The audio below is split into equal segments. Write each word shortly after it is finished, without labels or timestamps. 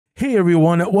Hey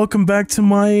everyone, welcome back to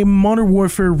my Modern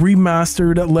Warfare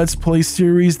Remastered Let's Play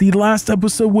series. The last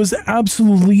episode was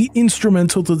absolutely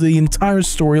instrumental to the entire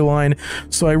storyline,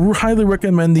 so I highly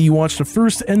recommend that you watch the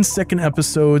first and second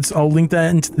episodes. I'll link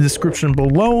that into the description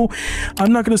below.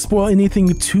 I'm not going to spoil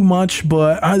anything too much,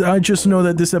 but I just know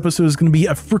that this episode is going to be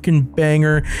a freaking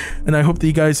banger, and I hope that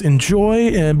you guys enjoy.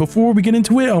 And before we get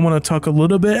into it, I want to talk a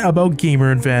little bit about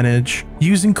Gamer Advantage.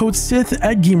 Using code SITH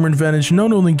at Gamer Advantage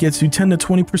not only gets you 10 to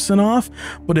 20% off,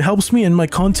 but it helps me and my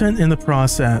content in the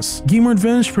process. Gamer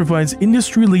Advantage provides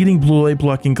industry-leading blue light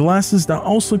blocking glasses that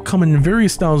also come in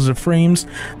various styles of frames.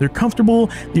 They're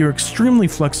comfortable, they are extremely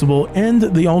flexible, and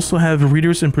they also have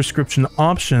readers and prescription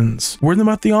options. Wear them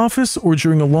at the office or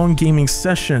during a long gaming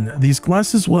session. These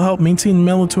glasses will help maintain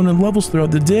melatonin levels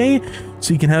throughout the day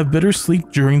so you can have better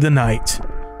sleep during the night.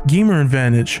 Gamer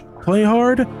Advantage. Play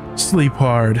hard, sleep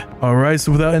hard. Alright,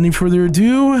 so without any further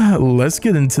ado, let's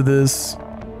get into this.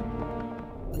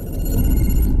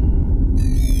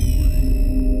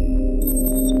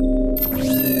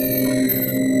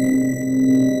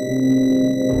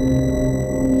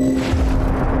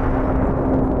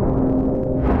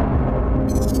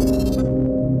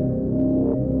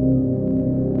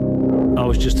 I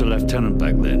was just a lieutenant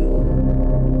back then,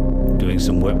 doing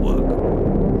some wet work.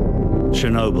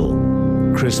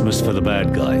 Chernobyl, Christmas for the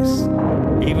bad guys.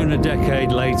 Even a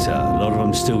decade later, a lot of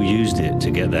them still used it to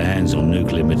get their hands on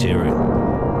nuclear material.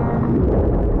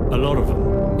 A lot of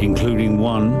them, including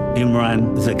one,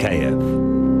 Imran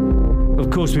Zakhaev. Of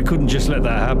course, we couldn't just let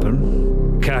that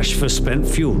happen. Cash for spent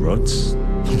fuel rods.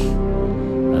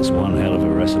 That's one hell of a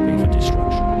recipe for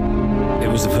destruction. It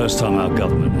was the first time our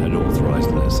government had authorized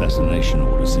an assassination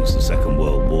order since the Second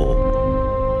World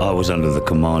War. I was under the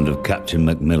command of Captain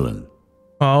Macmillan.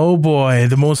 Oh boy,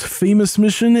 the most famous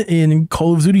mission in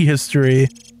Call of Duty history.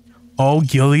 All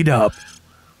gillied up.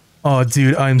 Oh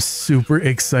dude, I'm super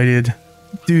excited.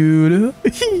 Dude.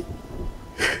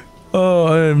 Oh,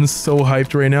 I'm so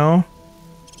hyped right now.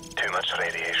 Too much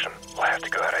radiation. We'll have to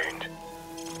go around.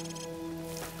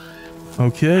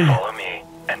 Okay. Follow me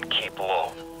and keep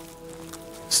low.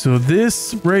 So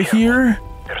this right here.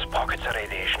 There's pockets of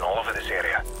radiation all over this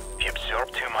area. If you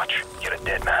absorb too much, you're a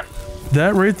dead man.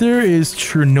 That right there is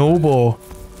Chernobyl.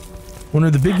 One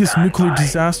of the biggest nuclear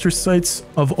disaster sites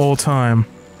of all time.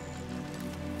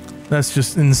 That's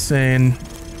just insane.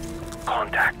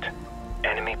 Contact.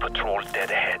 Enemy patrols dead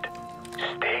ahead.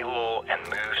 Stay low and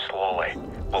move slowly.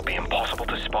 Will be impossible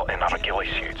to spot in our ghillie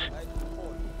suits.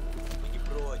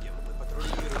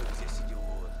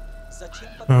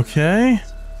 Okay.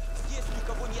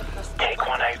 Take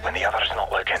one out when the other's not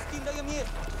looking.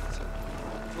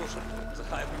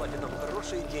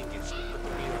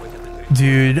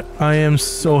 Dude, I am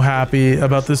so happy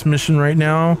about this mission right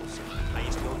now.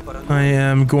 I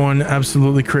am going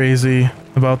absolutely crazy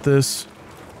about this.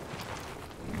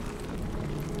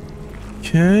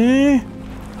 Okay.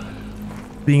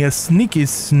 Being a sneaky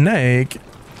snake.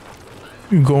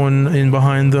 Going in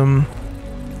behind them.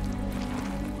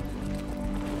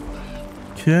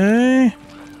 Okay.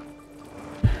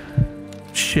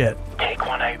 Shit. Take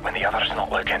one out when the other's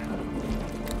not looking.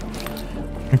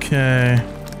 Okay.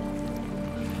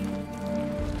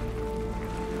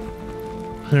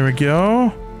 There we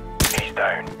go. He's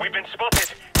down. We've been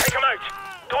spotted. Take him out.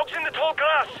 Dog's in the tall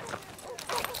grass.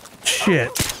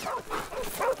 Shit.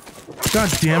 God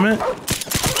damn it.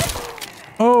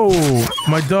 Oh,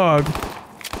 my dog.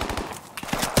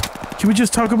 Can we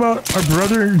just talk about our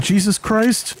brother, Jesus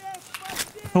Christ?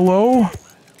 Hello?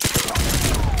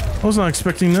 I was not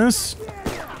expecting this.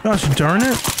 Gosh darn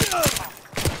it.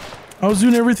 I was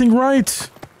doing everything right.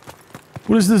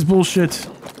 What is this bullshit?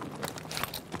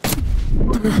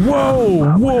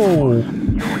 Whoa, whoa.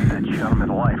 You wasted Sherman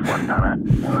life, Lieutenant.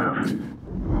 Move.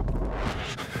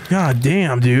 God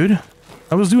damn, dude.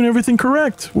 I was doing everything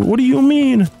correct. What do you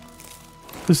mean?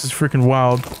 This is freaking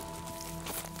wild.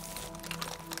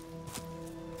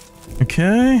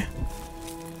 Okay.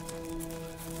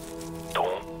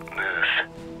 Don't move.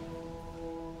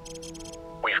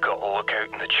 We've got a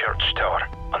lookout in the church tower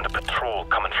and the patrol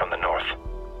coming from the north.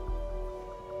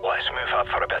 Let's move up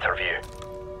for a better view.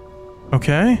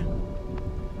 Okay.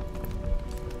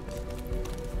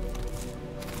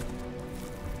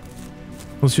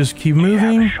 Let's just keep Do you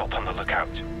have moving. a shot on the lookout?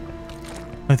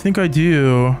 I think I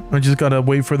do. I just gotta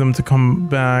wait for them to come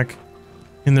back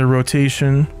in their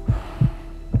rotation.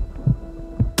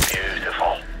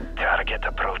 Beautiful. Target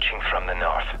approaching from the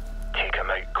north. Take him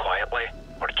out quietly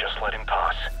or just let him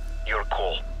pass. Your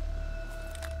call.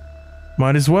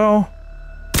 Might as well.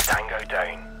 Tango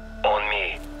down. On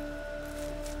me.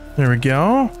 There we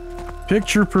go.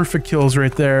 Picture perfect kills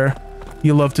right there.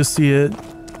 You love to see it.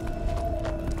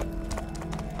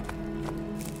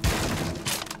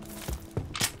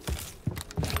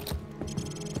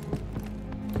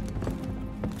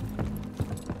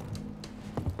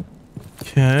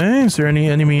 Okay, is there any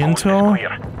enemy intel?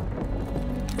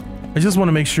 I just want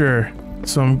to make sure.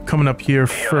 So I'm coming up here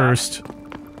first.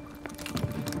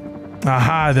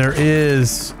 Aha, there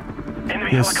is.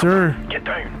 Enemy Yes, sir. Get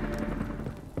down.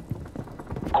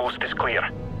 Coast is clear.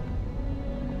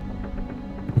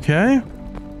 Okay.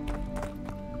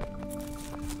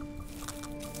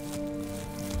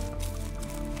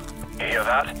 You hear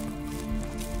that?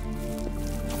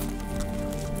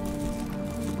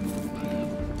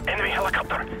 Enemy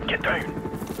helicopter, get down.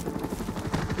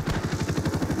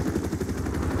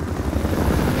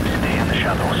 Stay in the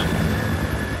shadows.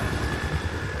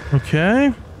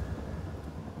 Okay.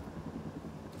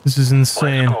 This is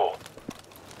insane. Let's go.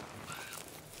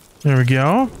 There we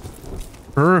go.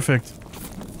 Perfect.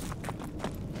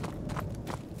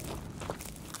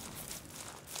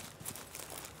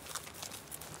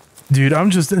 Dude, I'm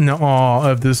just in awe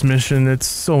of this mission. It's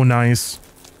so nice.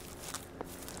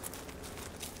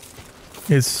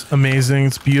 It's amazing.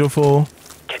 It's beautiful.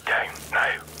 Get down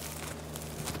now.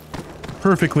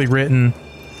 Perfectly written.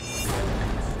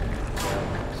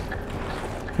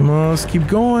 Come on, let's keep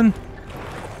going.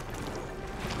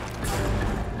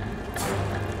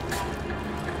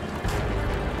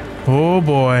 Oh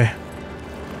boy.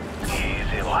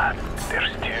 Easy, lad.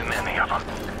 There's too many of them.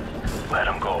 Let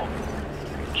them go.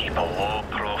 Keep a low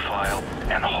profile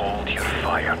and hold your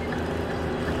fire.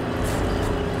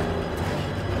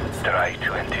 Try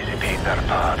to anticipate their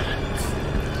paths.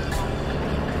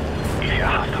 If you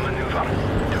have to maneuver,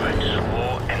 do it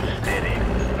slow and steady.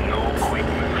 No quick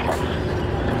movements.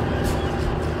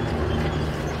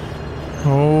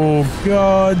 Oh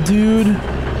god, dude.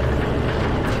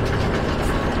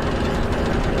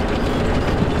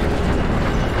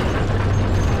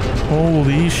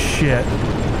 Holy shit.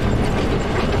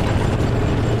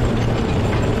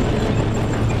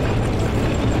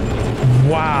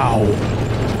 Wow.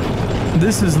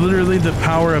 This is literally the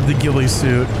power of the ghillie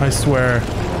suit, I swear.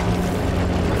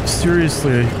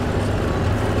 Seriously.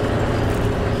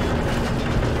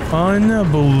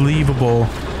 Unbelievable.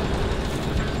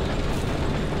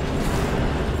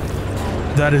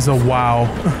 That is a wow.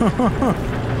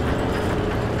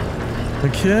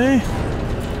 Okay.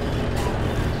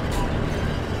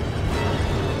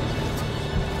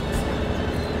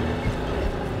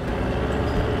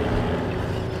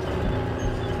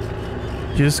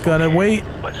 Just gotta wait.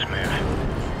 Let's move.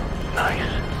 Nice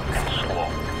and slow.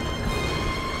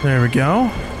 There we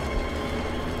go.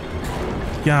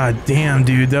 God damn,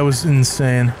 dude, that was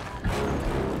insane.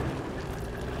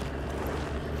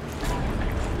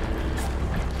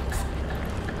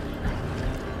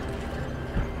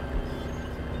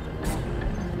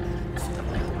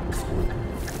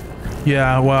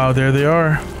 Yeah, wow, there they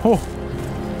are. Oh.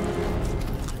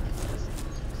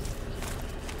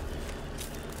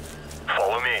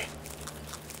 Follow me.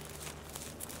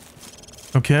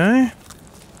 Okay.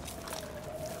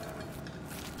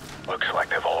 Looks like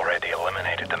they've already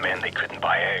eliminated the men they couldn't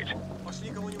buy out.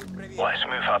 Let's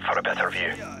move up for a better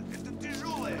view.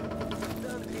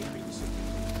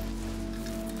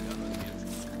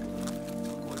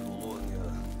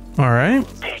 All right.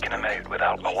 Taking them out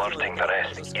without alerting the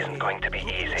rest isn't going to be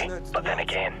easy, but then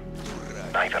again,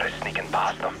 neither is sneaking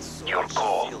past them. Your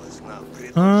goal.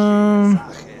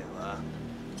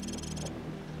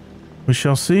 We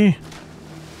shall see.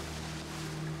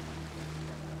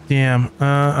 Damn,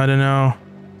 I don't know.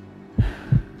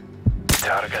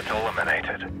 Target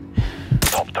eliminated.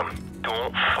 Stop them.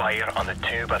 Don't fire on the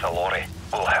two by the lorry.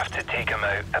 We'll have to take them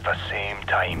out at the same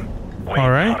time. Wait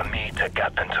All right. for me to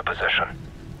get into position.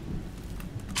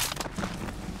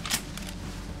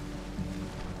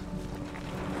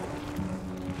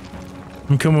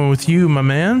 I'm coming with you, my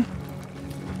man.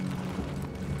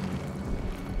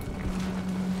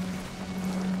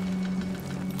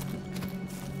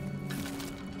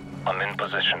 I'm in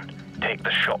position. Take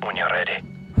the shot when you're ready.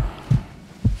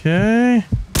 Okay.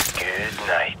 Good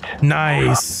night.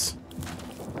 Nice.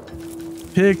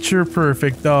 Picture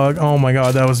perfect, dog. Oh my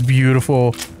god, that was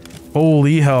beautiful.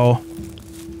 Holy hell.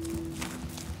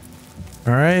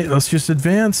 All right, let's just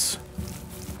advance.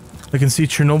 I can see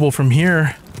Chernobyl from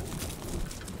here.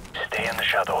 Stay in the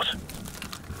shadows.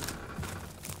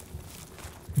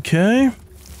 Okay.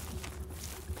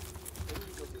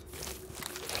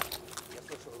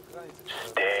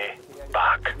 Stay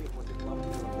back.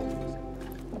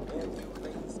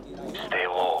 Stay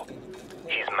low.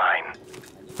 He's mine.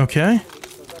 Okay.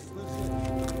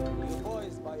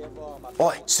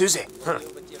 Ой, Susie. That's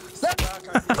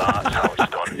how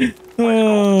it's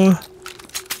done.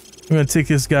 I'm gonna take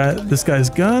this guy's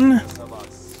gun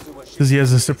because he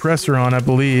has a suppressor on, I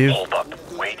believe. Hold up.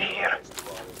 Wait here.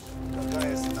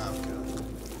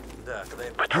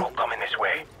 Patrol coming this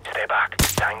way. Stay back.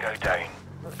 Tango down.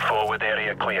 Forward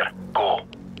area clear. Go.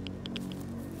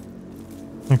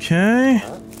 Okay.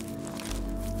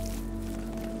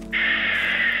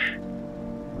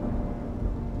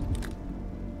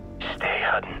 Stay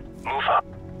hidden. Move up.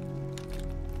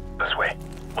 This way.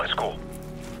 Let's go.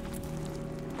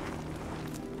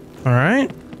 All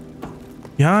right.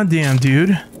 God damn,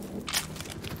 dude.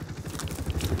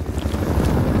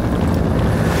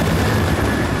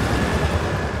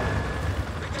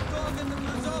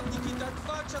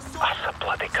 That's a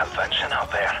bloody convention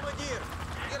out there.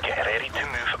 Get ready to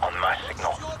move on my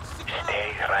signal.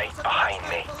 Stay right behind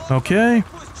me. Okay.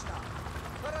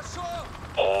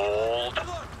 Hold.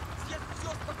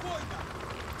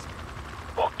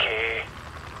 Okay.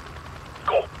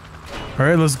 Go. All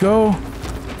right, let's go.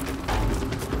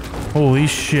 Holy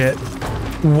shit.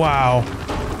 Wow.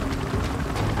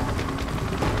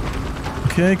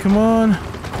 Okay, come on.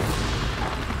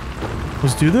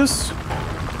 Let's do this.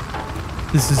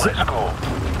 This is Let's go.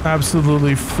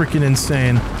 absolutely freaking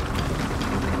insane.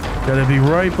 Gotta be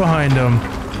right behind him.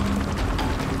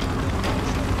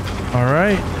 All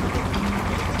right.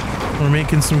 We're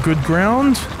making some good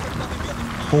ground.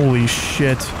 Holy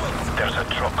shit. There's a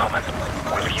truck coming.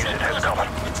 We'll use it as cover.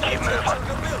 Keep moving.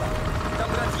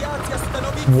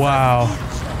 Wow.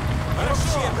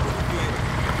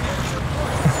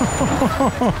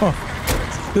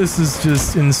 This is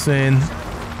just insane.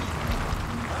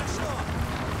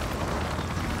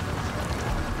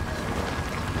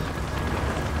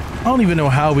 I don't even know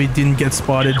how we didn't get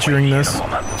spotted Just during wait here this. a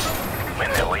moment.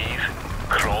 When they leave,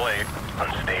 crawl out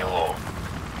and stay low.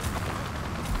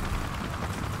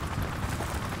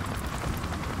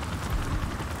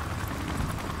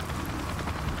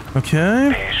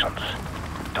 Okay. Patience.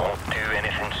 Don't do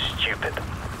anything stupid.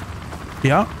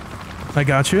 Yeah. I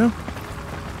got you.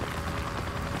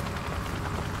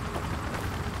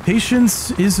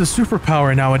 Patience is a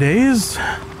superpower nowadays.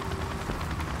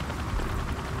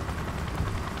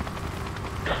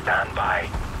 Stand by.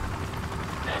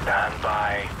 Stand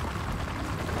by.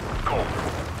 Go.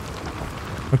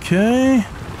 Okay.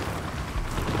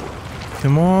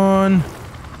 Come on.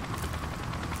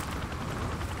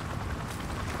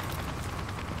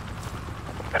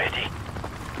 Ready.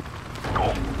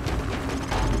 Go.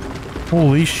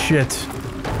 Holy shit.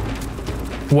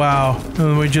 Wow. And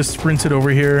then we just sprinted over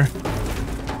here.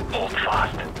 Hold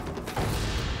fast.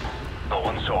 No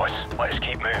one saw us. Let's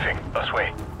keep moving. This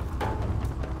way.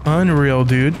 Unreal,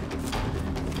 dude.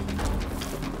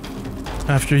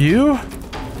 After you.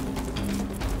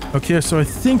 Okay, so I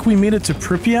think we made it to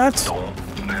Pripyat. Don't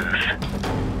move.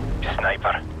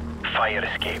 Sniper. Fire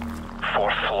escape.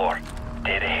 4th floor.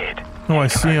 Dead ahead. Oh, I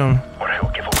see him. Or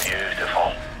he'll give away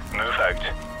beautiful. Move out.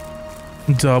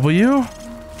 W?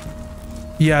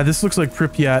 Yeah, this looks like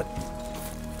Pripyat,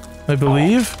 I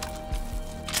believe.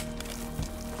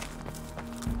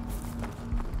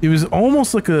 It was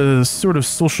almost like a sort of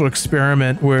social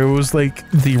experiment where it was like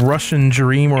the Russian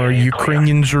dream or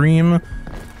Ukrainian dream.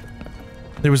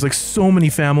 There was like so many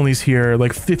families here,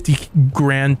 like 50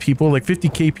 grand people, like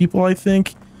 50K people, I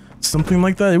think. Something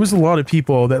like that. It was a lot of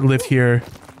people that lived here.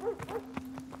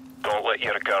 Don't let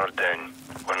your guard down.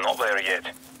 We're not there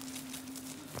yet.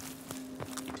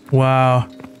 Wow.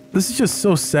 This is just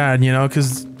so sad, you know,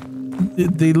 because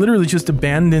they literally just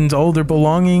abandoned all their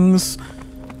belongings.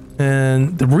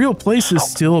 And the real place is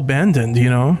still abandoned, you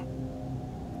know?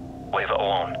 Leave it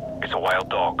alone. It's a wild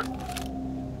dog.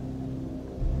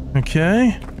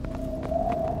 Okay.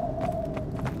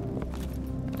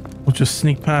 We'll just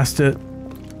sneak past it.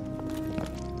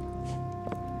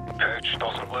 Pooch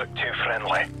doesn't look too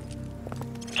friendly.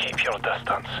 Keep your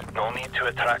distance. No need to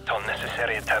attract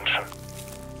unnecessary attention.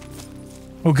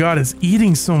 Oh god, it's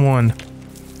eating someone.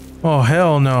 Oh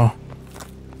hell no.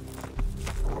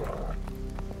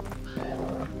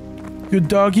 Good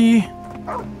doggy,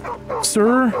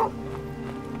 sir.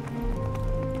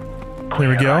 There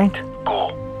we go. Right.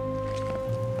 Go.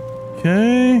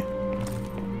 Okay.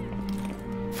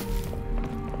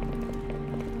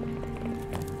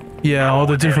 Yeah, all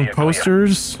the different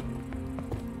posters.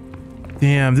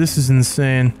 Damn, this is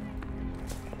insane.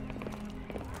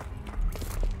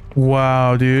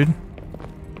 Wow, dude.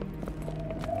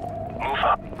 Move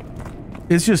up.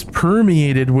 It's just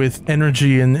permeated with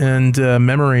energy and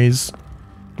memories,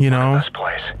 you know? This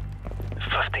place.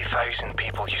 50,000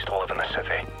 people used to live in the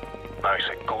city. Now it's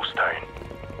a ghost town.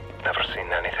 Never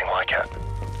seen anything like it.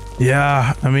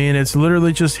 Yeah, I mean, it's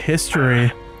literally just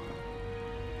history.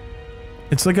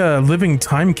 It's like a living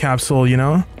time capsule, you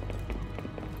know?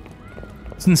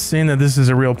 It's insane that this is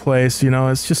a real place, you know?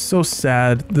 It's just so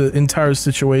sad, the entire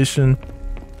situation.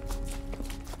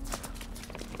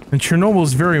 And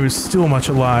Chernobyl is still much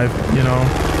alive, you know?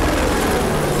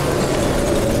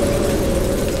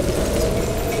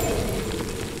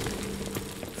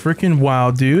 Freaking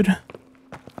wow, dude.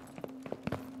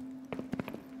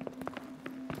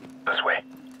 This way.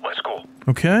 Let's go.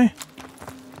 Okay.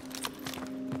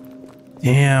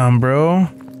 Damn, bro.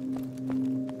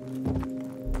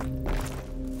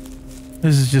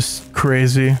 This is just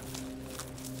crazy.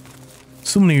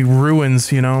 So many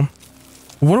ruins, you know?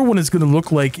 I wonder what it's gonna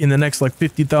look like in the next, like,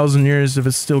 50,000 years if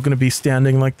it's still gonna be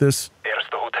standing like this. There's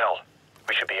the hotel.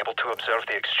 We should be able to observe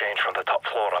the exchange from the top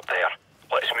floor up there.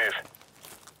 Let's move.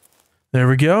 There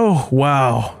we go.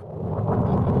 Wow.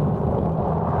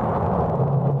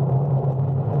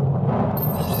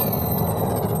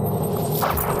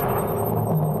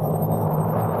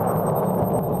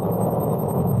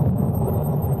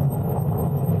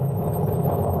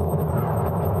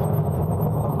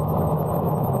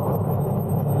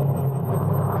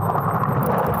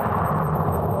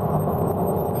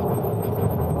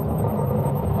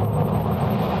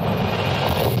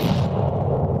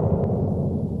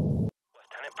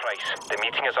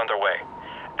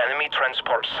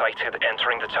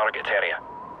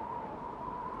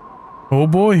 Oh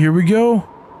boy, here we go.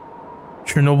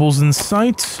 Chernobyl's in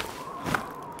sight.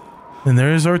 And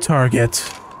there's our target.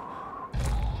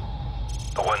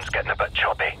 The wind's getting a bit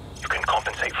choppy. You can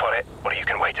compensate for it, or you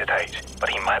can wait it out. But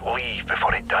he might leave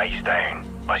before it dies down.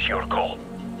 That's your call.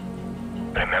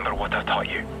 Remember what I've taught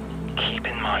you. Keep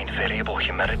in mind variable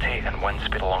humidity and wind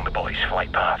speed along the bullet's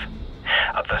flight path.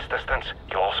 At this distance,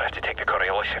 you'll also have to take the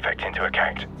Coriolis effect into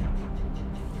account.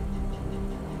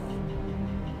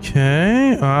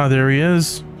 Okay, there he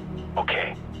is.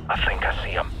 Okay, I think I see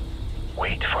him.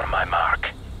 Wait for my mark.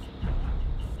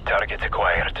 Target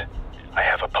acquired. I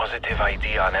have a positive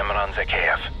ID on Imran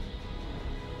Zakhaev.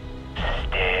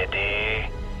 Steady.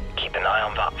 Keep an eye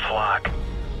on that flag.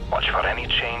 Watch for any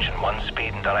change in wind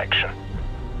speed and direction.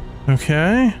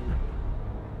 Okay.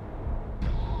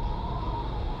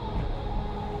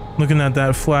 Looking at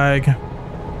that flag.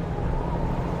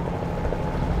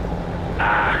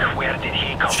 Ah, where did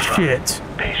he come from? Shit.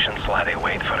 Patience, laddie,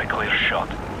 wait for a clear shot.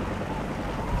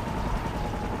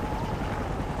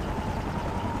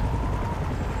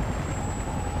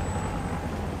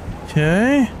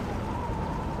 Okay.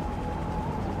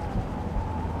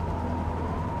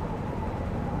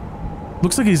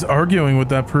 Looks like he's arguing with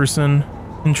that person.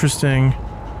 Interesting.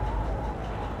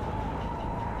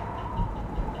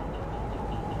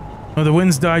 Oh, the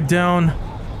wind's died down.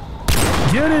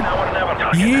 Get it?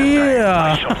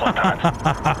 Yeah!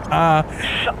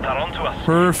 Shut that onto us.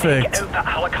 Perfect. Take out that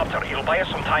helicopter. It'll buy us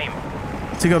some time.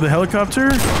 Take out the helicopter.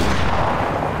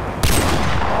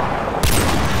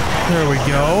 There we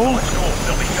go. Let's go.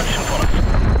 There'll be friction for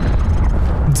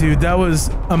us. Dude, that was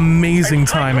amazing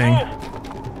timing.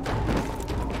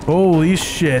 Holy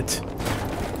shit.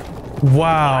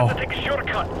 Wow. Take a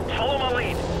shortcut. Follow my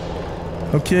lead.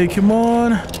 Okay, come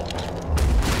on.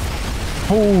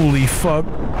 Holy fuck.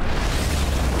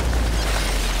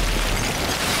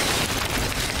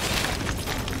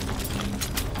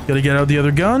 Gotta get out the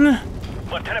other gun.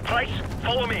 Lieutenant Price,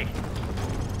 follow me.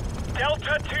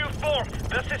 Delta 2-4,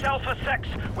 this is Alpha 6.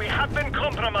 We have been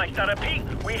compromised. I repeat,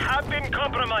 we have been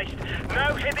compromised.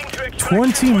 Now heading to extraction.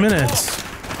 20 minutes.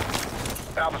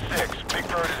 Alpha 6, Big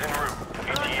Bird is en route.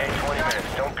 ETA 20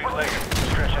 minutes. Don't be late.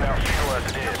 Stretching out fuel as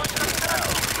it is.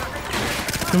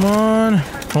 Come on.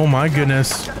 Oh my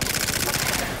goodness.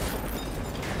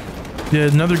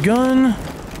 Get another gun.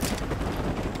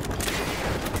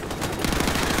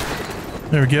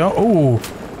 There we go. Oh,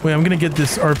 wait, I'm gonna get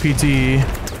this RPG.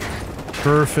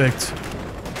 Perfect.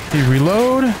 Okay,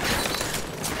 reload.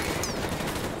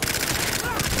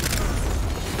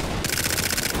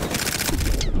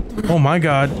 Oh my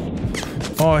god.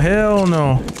 Oh, hell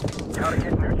no.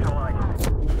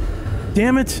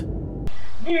 Damn it.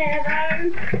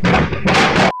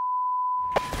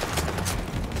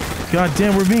 God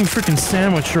damn, we're being freaking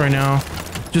sandwiched right now.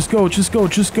 Just go, just go,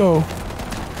 just go.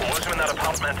 Lose him in that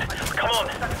apartment. Come on.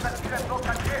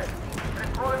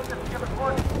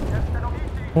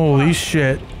 Holy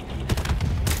shit.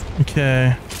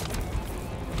 Okay.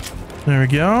 There we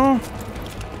go.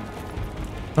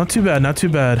 Not too bad, not too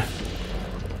bad.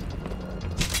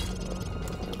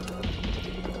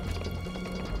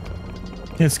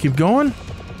 Let's keep going.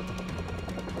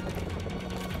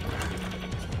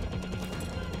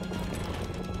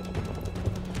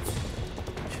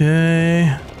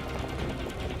 Okay.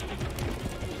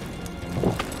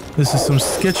 This is some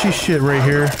sketchy shit right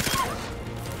here.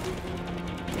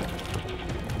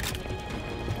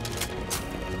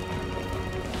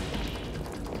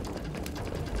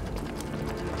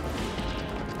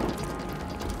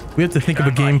 We have to think of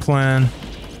a game plan.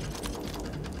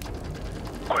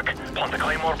 Quick, plant the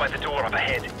claymore by the door up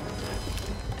ahead.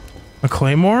 A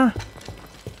claymore?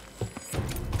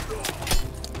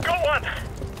 Got one!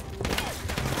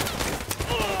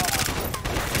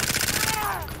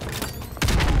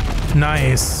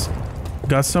 Nice.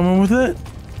 Got someone with it?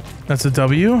 That's a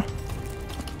W.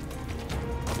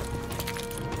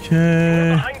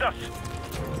 Okay. Behind us!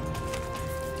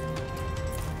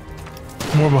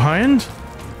 More behind?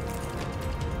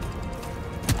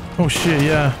 Oh shit,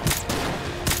 yeah.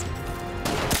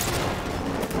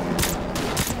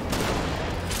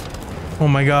 Oh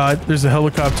my god, there's a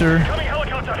helicopter. Coming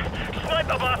helicopter! Snipe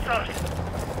the bastard!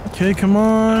 Okay, come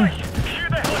on. Shoot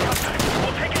the helicopter!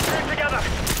 We'll take it through together!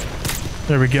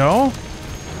 There we go.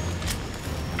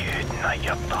 Good night,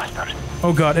 you bastard.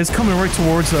 Oh god, it's coming right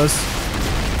towards us.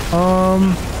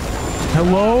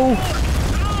 Hello?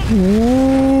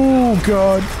 Oh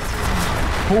god.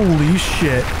 Holy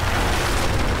shit.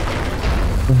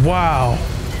 Wow.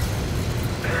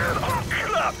 Oh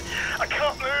crap! I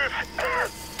can't move!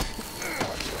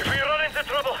 If we run into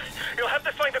trouble, you'll have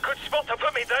to find a good spot to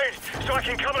put me down so I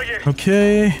can cover you.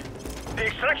 Okay. The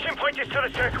extraction point is to the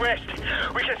southwest.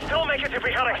 We can still make it if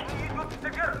we hurry.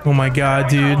 Oh my god,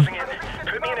 dude. Put me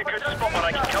in a good spot where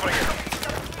I can cover you.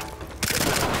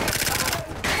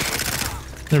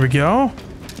 There we go.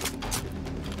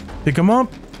 Pick him up.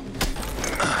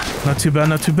 Not too bad,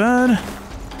 not too bad.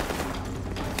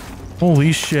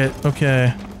 Holy shit.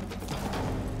 Okay.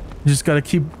 You just gotta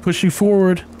keep pushing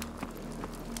forward.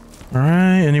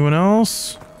 Alright, anyone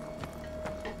else?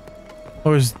 Oh,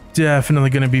 there's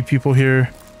definitely gonna be people here.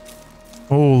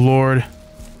 Oh, Lord.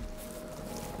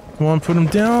 Come on, put him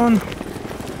down.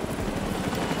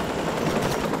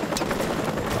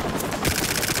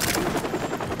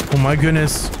 Oh my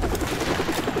goodness.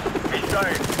 He's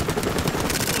down.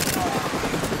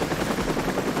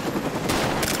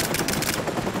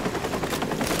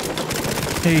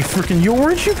 Hey, freaking yo,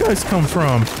 where'd you guys come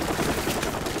from?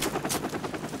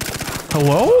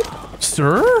 Hello?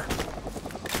 Sir?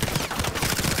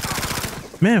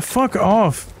 Man, fuck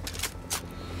off.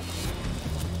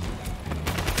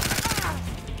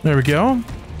 There we go.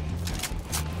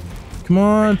 Come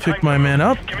on, pick my man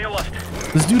up. Give me a lift.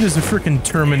 This dude is a freaking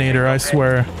Terminator, I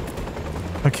swear.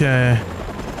 Okay.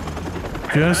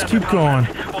 Just keep going.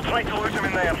 We'll try to lose him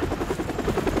in there.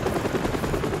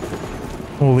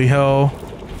 Holy hell.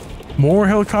 More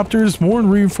helicopters, more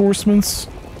reinforcements.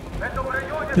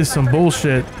 This is some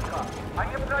bullshit.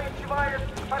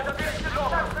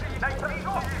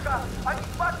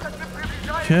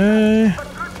 Okay.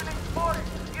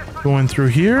 Going through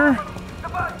here.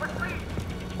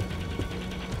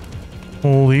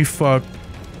 Holy fuck.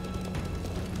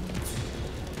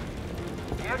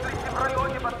 You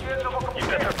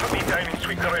better put me down and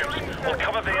sweep the rooms. We'll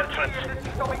cover the entrance.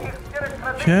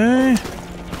 Okay.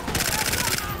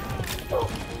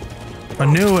 I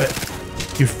knew it.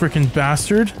 You freaking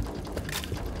bastard.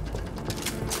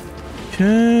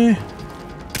 Okay.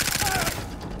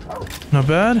 Not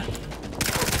bad.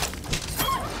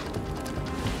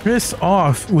 Piss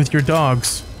off with your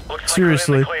dogs.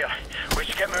 Seriously. We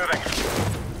should get moving.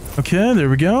 Okay, there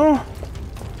we go.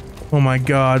 Oh my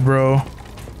god, bro.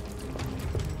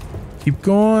 Keep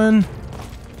going.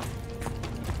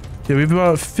 Okay, we have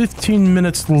about 15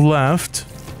 minutes left.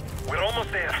 We're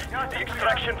almost there. The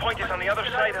extraction point is on the other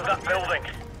side of that building.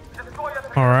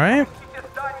 Alright.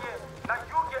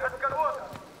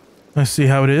 I see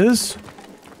how it is.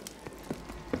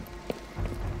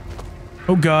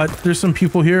 Oh god, there's some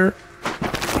people here.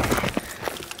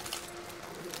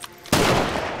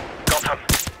 Got him.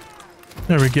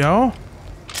 There we go.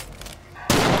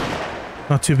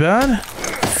 Not too bad.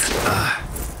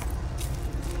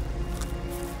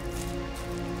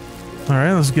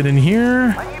 Alright, let's get in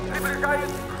here.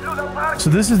 So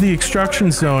this is the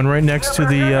extraction zone right next to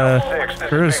the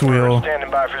Ferris wheel. Standing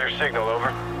by for your signal,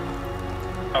 over.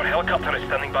 Our helicopter is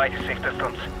standing by to safe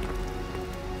distance.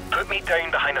 Put me down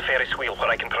behind the Ferris wheel where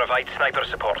I can provide sniper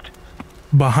support.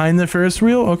 Behind the Ferris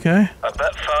wheel? Okay. A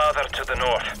bit farther to the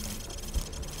north.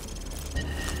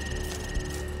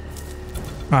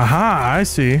 Aha, I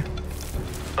see.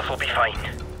 This'll be fine.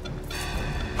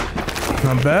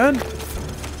 Not bad.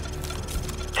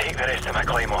 Take the rest of my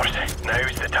claymores.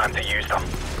 Now's the time to use them.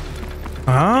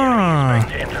 Ah.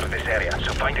 To enter this area,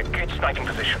 so find a good sniping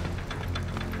position.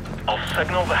 I'll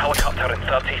signal the helicopter in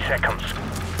 30 seconds.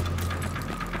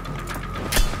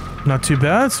 Not too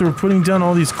bad. So we're putting down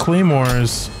all these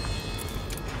claymores.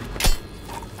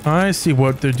 I see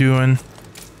what they're doing.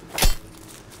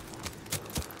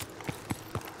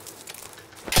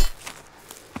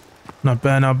 Not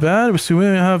bad, not bad. So we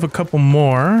have a couple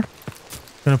more.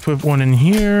 Gonna put one in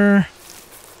here.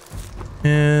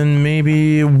 And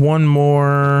maybe one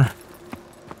more.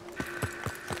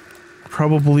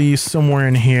 Probably somewhere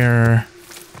in here.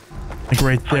 Like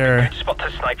right there. Find a good spot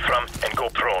to snipe from and go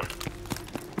prone.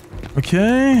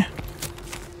 Okay.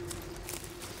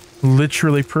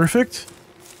 Literally perfect.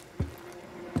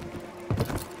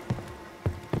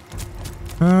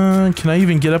 Can I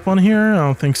even get up on here? I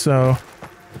don't think so.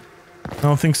 I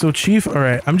don't think so, Chief.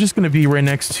 Alright, I'm just gonna be right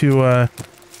next to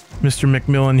Mr.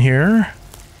 McMillan here.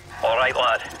 Alright,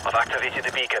 lad. I've activated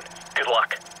the beacon. Good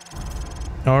luck.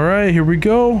 Alright, here we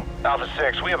go. Alpha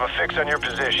 6, we have a fix on your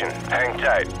position. Hang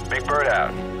tight. Big Bird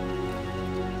out.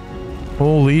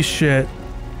 Holy shit.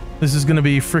 This is gonna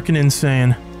be freaking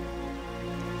insane.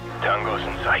 Tango's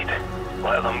in sight.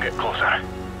 Let them get closer.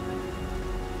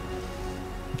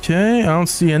 Okay, I don't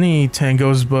see any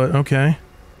tangos, but okay.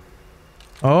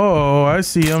 Oh, I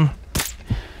see him.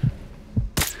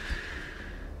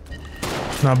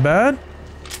 Not bad.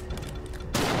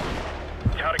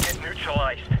 Target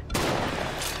neutralized.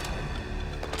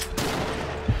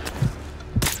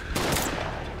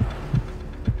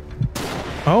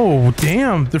 Oh,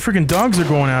 damn. The freaking dogs are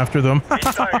going after them.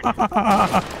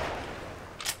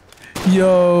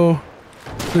 Yo.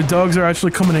 The dogs are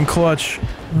actually coming in clutch.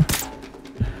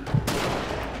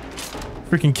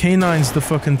 Freaking canines, the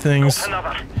fucking things.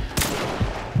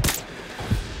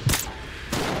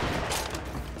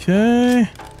 Okay.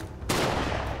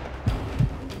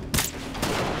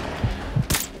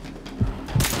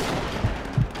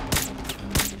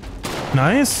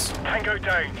 Nice. Tango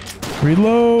down.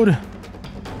 Reload.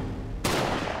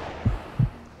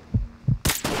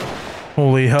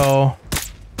 Holy hell.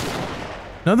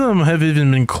 None of them have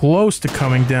even been close to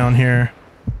coming down here.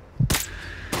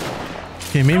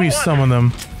 Okay, maybe some of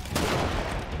them.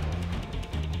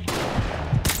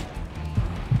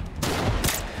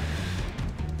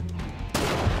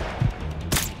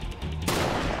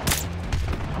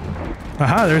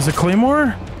 Aha, there's a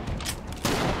claymore.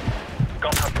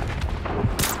 Got him.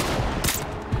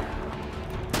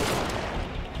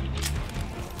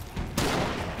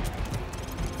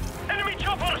 Enemy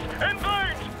choppers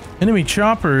inbound. Enemy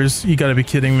choppers? You gotta be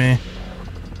kidding me.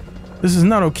 This is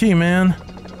not okay, man.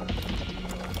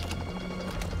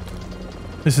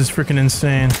 This is freaking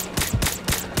insane.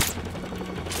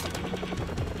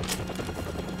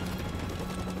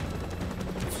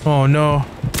 Oh no.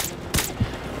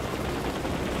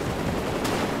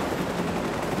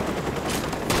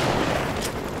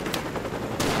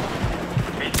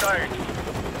 He's down.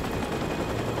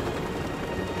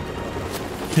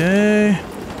 Okay.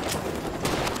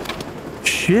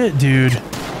 Shit, dude.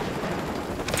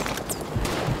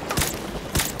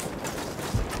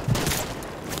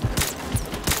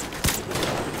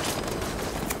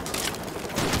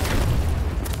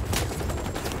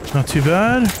 Not too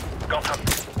bad. Got him.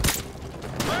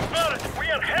 Move,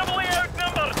 we are heavily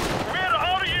outnumbered. Where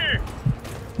are you?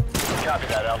 Copy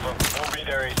that, Alpha. We'll be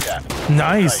there ASAP.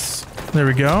 Nice. There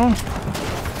we go.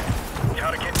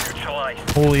 Target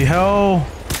neutralized. Holy hell.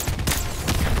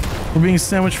 We're being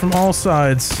sandwiched from all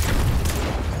sides.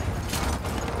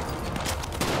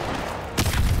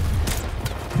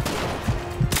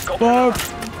 Fuck.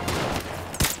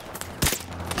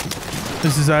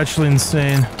 This is actually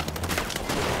insane.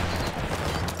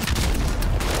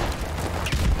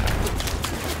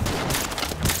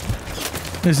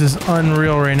 This is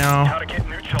unreal right now. Target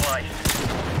neutralized.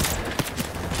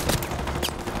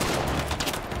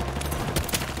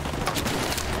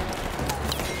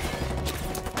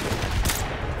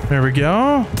 There we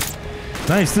go.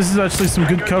 Nice. This is actually some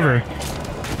good cover.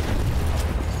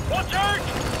 Watch out!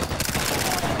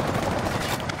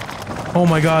 Oh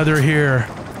my god, they're here.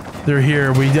 They're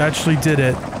here. We actually did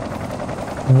it.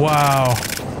 Wow.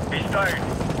 He's down.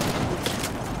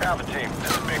 Alpha team,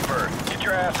 this is Big Bird. Get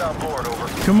your ass on board, over.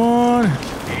 Come on.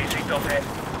 Easy, don't hit.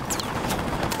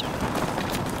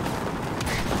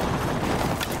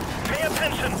 Pay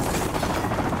attention.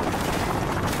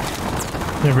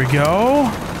 There we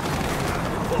go.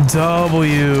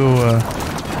 W.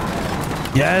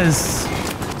 Yes.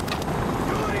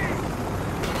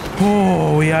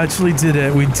 Oh, we actually did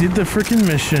it. We did the freaking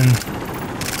mission.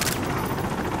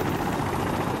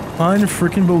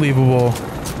 Unfreaking believable.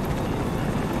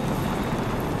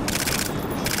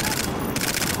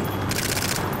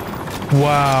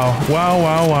 Wow. Wow,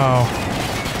 wow, wow.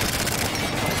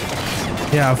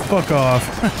 Yeah, fuck off.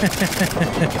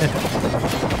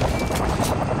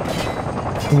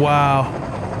 Wow.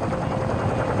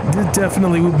 This is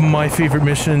definitely my favorite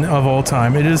mission of all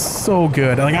time. It is so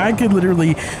good. Like, I could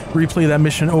literally replay that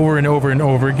mission over and over and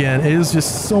over again. It is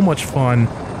just so much fun.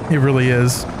 It really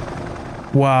is.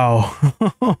 Wow.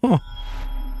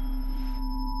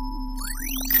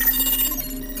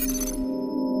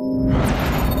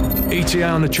 ETA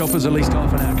on the chopper's at least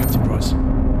half an hour, Captain Price.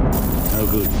 No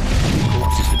good.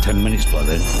 Corpses for 10 minutes by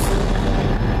then.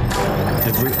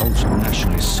 Every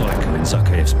ultra-nationalist psycho in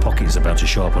Zakhaev's pocket is about to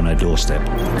show up on our doorstep,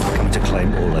 coming to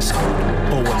claim all that's good.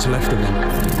 Or what's left of him.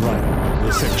 Right.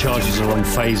 We'll set charges along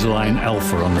phase line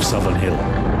Alpha on the southern hill,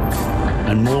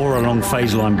 and more along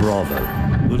phase line Bravo.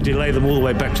 We'll delay them all the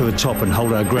way back to the top and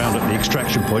hold our ground at the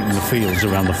extraction point in the fields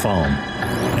around the farm.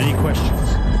 Any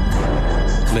questions?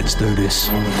 Let's do this.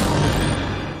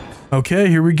 Okay,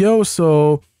 here we go.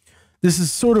 So this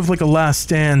is sort of like a last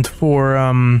stand for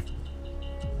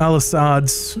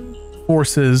Al-Assad's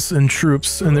forces and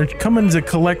troops, and they're coming to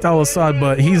collect Al-Assad,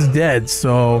 but he's dead.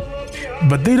 So,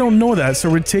 but they don't know that, so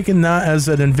we're taking that as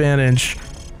an advantage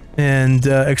and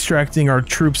extracting our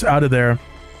troops out of there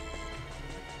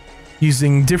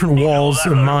using different walls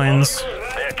and mines.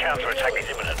 Their counterattack is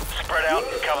imminent. Spread out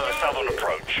and cover the southern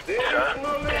approach. Sir,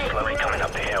 they're slowly coming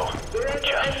up the hill.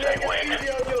 Just say when.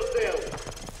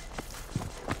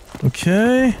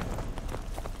 Okay.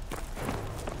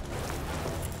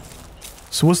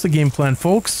 So what's the game plan,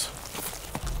 folks?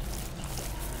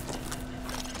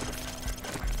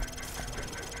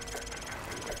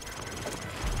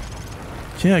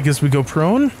 Okay, I guess we go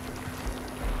prone.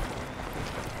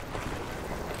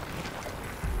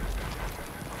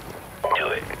 Do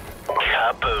it.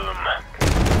 Kaboom.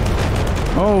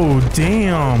 Oh,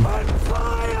 damn.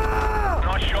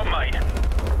 Nice shot, mate.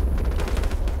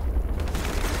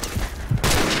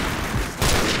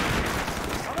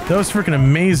 That was freaking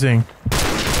amazing.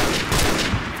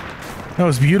 That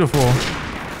was beautiful.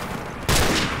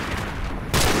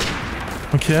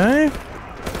 Okay.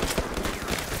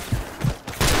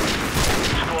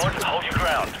 Squad, hold your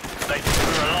ground. They think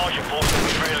we're a larger force than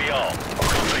we really are.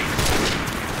 Copy.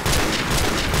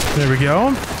 There we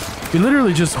go. We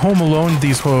literally just home alone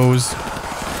these hoes.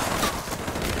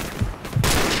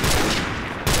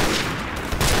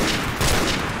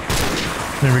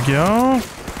 There we go.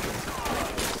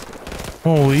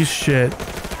 Holy shit.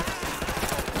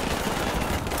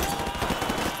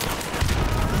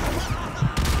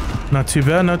 Not too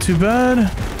bad, not too bad.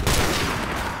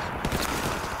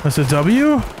 That's a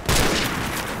W.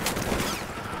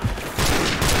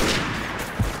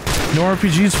 No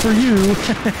RPGs for you.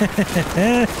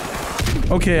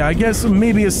 Okay, I guess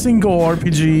maybe a single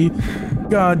RPG.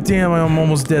 God damn, I'm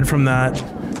almost dead from that.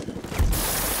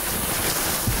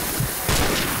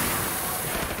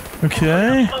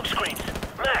 Okay. Smoke screens.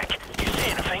 Mac, you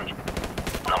see anything?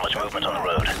 Not much movement on the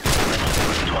road. They must be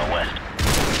moving to our west.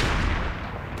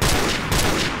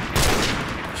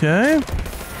 Okay.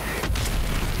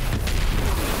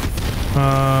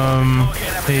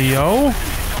 Hey yo.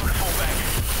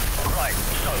 Right,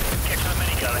 so get to the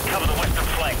minigun and cover the western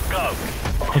flank. Go.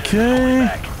 Okay.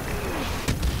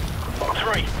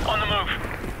 3 on the move.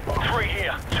 3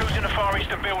 here. 2's in the far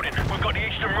eastern building. We've got the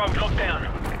eastern road locked down.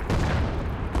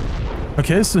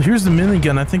 Okay, so here's the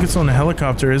minigun. I think it's on a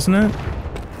helicopter, isn't it?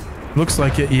 Looks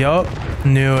like it. Yup.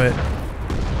 Knew it.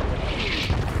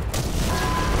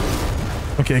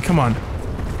 Okay, come on.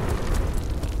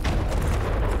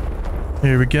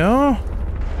 Here we go.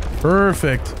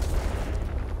 Perfect. So,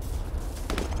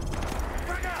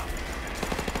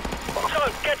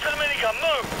 get to the minigun.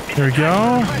 Move. There we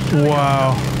go.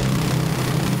 Wow.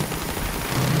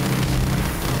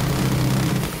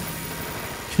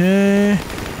 Okay.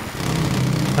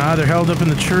 Ah, they're held up in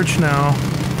the church now.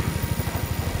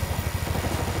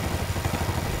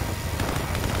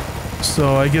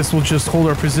 So I guess we'll just hold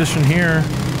our position here.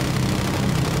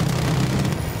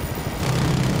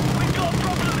 We've got a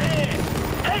problem here.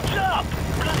 Heads up.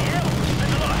 Bloody hell.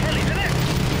 There's a lot of helis in it.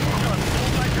 So, pull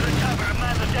back to the tower and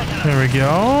man the detonator. There we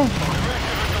go. The rest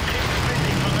of us will keep us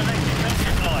busy from the next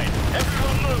defensive line.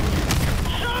 Everyone move.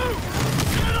 So,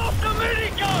 get off the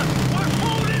minigun. We're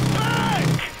falling back.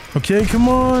 Okay, come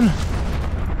on.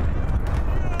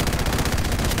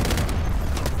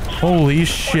 Holy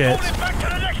shit. Falling back to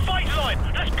the next phase line.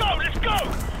 Let's go, let's go.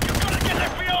 You've got to get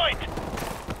left behind.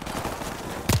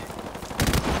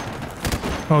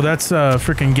 Oh, that's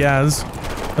freaking gas.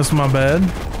 That's my bad.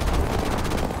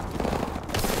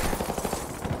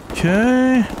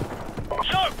 Okay.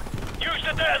 So, use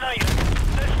the detonator.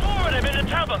 There's 4 of them in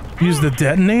the tavern. Use the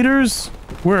detonators?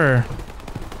 Where?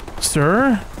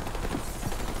 Sir?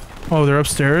 Oh, they're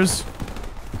upstairs.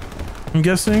 I'm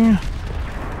guessing.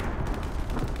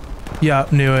 Yeah,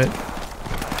 knew it.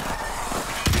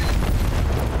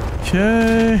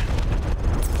 Okay.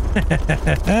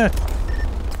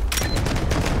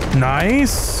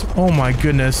 Nice. Oh my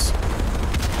goodness.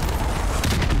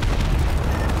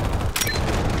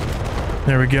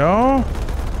 There we go.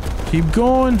 Keep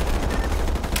going.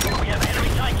 We have enemy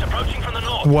tanks approaching from the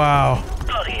north. Wow.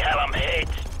 Bloody hell, I'm hit.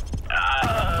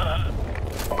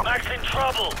 Mac's in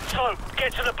trouble. So,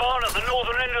 get to the barn at the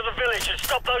northern end of the village and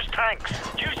stop those tanks.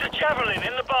 Use the javelin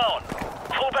in the barn.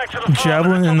 Fall back to the farm.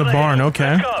 Javelin in the barn,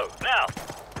 okay. Let's go, now.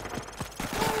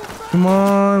 Come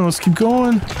on, let's keep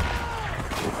going. So,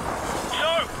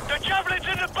 the javelin's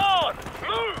in the barn.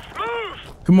 Move.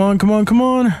 Come on, come on, come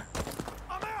on.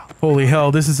 Holy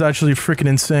hell, this is actually freaking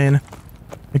insane.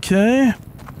 Okay.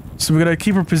 So we gotta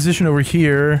keep our position over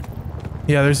here.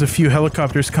 Yeah, there's a few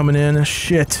helicopters coming in.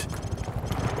 Shit.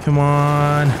 Come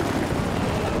on.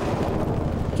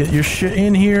 Get your shit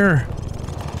in here.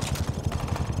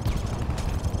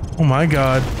 Oh my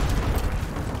god.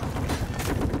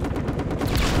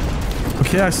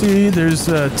 Okay, I see there's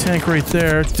a tank right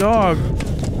there. Dog.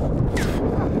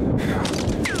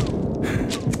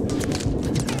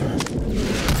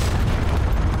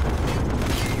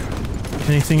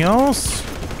 Anything else?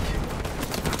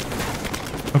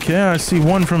 Okay, I see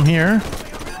one from here.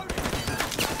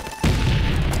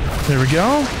 There we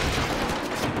go.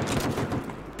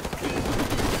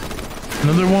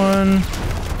 Another one.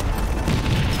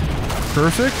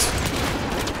 Perfect.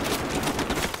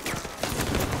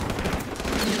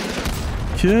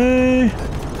 Okay.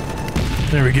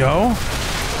 There we go.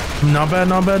 Not bad,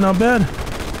 not bad, not bad.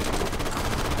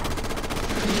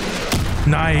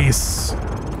 Nice.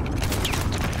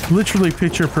 Literally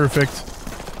picture perfect.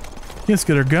 Let's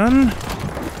get our gun.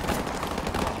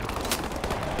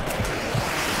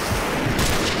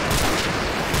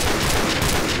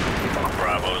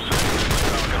 Bravo 6,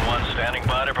 Falcon 1 standing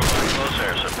by to provide close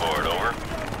air support, over.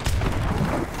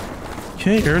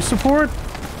 Okay, air support.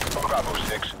 Bravo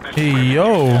 6, this Hey, is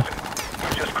yo. we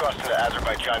just crossed into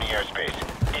Azerbaijani airspace.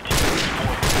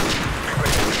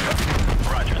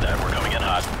 Roger that, we're coming in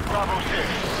hot. Bravo 6,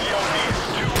 Yoni is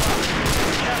too hot.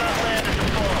 Cannot land at the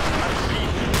farm. I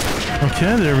repeat.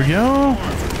 Okay, there we go.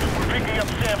 We're picking up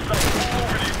SAM sites all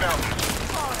over these mountains.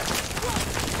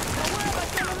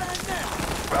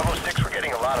 Bravo 6, we're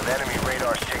getting a lot of enemy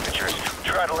radar signatures.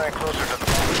 Try to land closer to the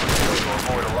bottom of the hill to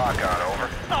avoid a lock-on, over.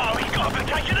 Oh, he's got been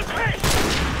taking a piss!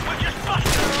 We're just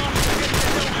busting our asses against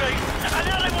this LG, and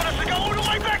now they want us to go all the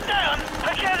way back down!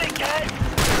 I get it, Cat!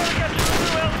 We've got to get to the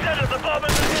new LZ at the bottom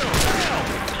of the hill, now!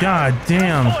 God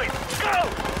damn. Boys, go!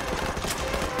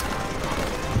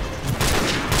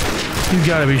 You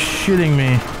gotta be shitting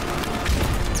me.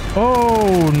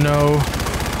 Oh no.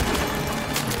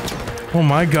 Oh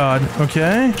my god.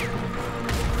 Okay.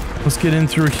 Let's get in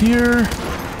through here.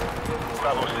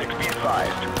 Bravo 6, be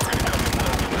advised. We're gonna come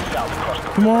from the south across the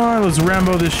Come on, let's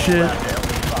Rambo this shit.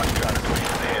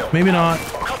 Maybe not.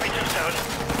 Copy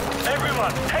 2-7.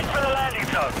 Everyone, head for the landing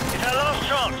zone. It's our last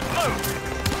chance. Move!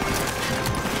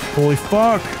 Holy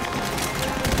fuck.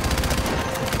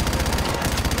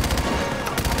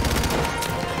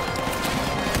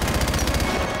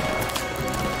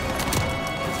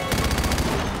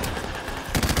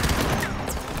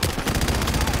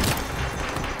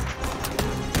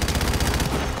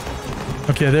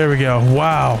 Okay, there we go.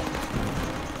 Wow.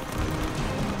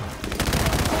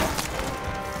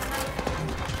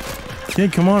 Okay,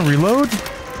 come on, reload.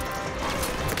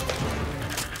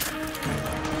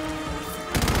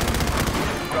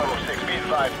 Bravo 6, be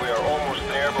advised, we are almost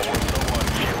there, but we're low on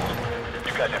fuel.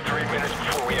 You guys have 3 minutes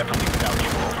before we have to leave without you,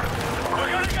 over.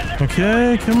 We're gonna get there.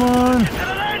 Okay, come on. To the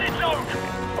landing zone!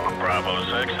 Bravo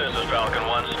 6, this is Falcon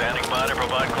 1 standing by to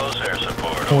provide close air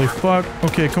support. Holy fuck.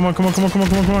 Okay, come on, come on, come on, come on,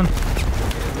 come on, come on.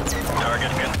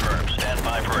 Target confirmed. Stand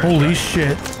by for Holy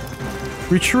shit.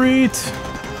 Retreat.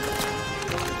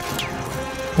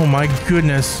 Oh my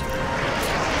goodness.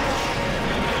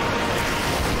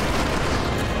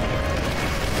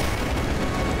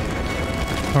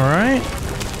 All right.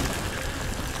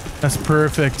 That's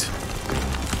perfect.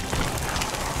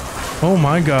 Oh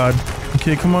my god.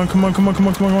 Okay, come on, come on, come on, come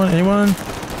on, come on, come on. Anyone?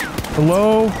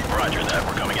 Hello? Roger that,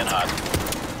 we're coming in hot.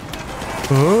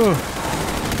 Oh.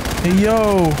 Hey,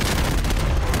 yo.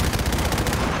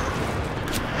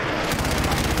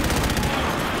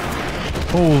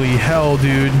 Holy hell,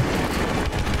 dude.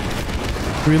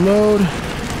 Reload.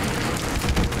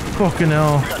 Fucking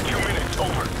hell. We got 2 minutes,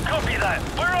 over. Copy that.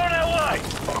 We're on our way.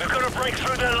 We're gonna break break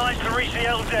through their lines to reach the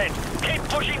LZ. Keep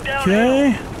pushing down.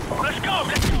 Okay. Let's go,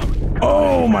 let's go.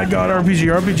 Oh my god, RPG,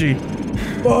 RPG.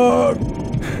 Fuck.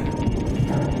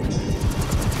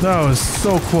 That was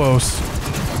so close.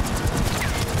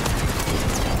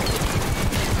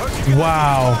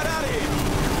 Wow.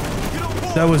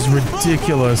 That was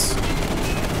ridiculous.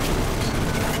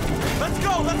 Let's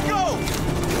go, let's go.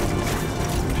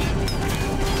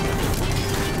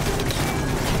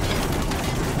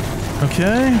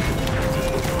 Okay.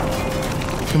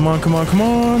 Come on, come on, come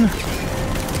on.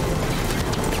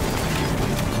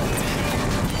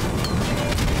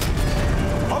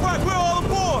 All right, we're all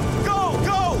aboard. Go,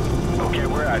 go. Okay,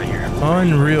 we're out of here.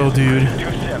 Unreal, dude.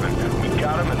 2-7. We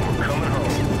got him and we're coming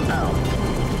home. Out.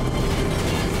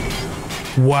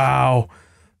 Wow.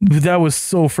 That was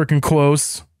so freaking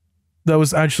close. That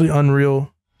was actually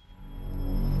unreal.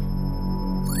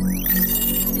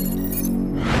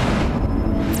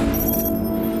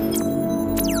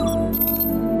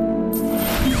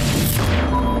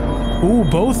 Ooh,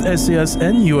 both SAS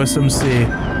and USMC.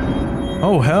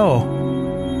 Oh, hell.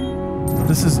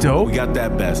 This is dope. We got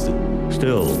that bastard.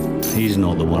 Still, he's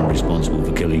not the one responsible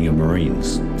for killing your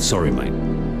Marines. Sorry, mate.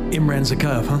 Imran's a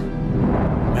curve, huh?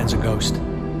 Man's a ghost.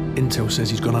 Intel says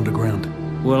he's gone underground.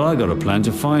 Well, I got a plan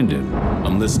to find him.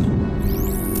 I'm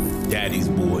listening. Daddy's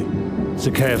boy.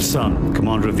 Zakhaev's son,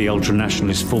 commander of the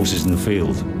ultra-nationalist forces in the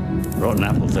field. Rotten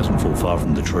apple doesn't fall far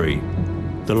from the tree.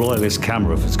 The loyalist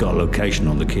Kamarov has got a location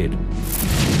on the kid.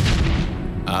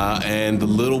 And the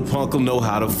little punk'll know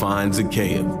how to find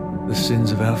Zakhaev. The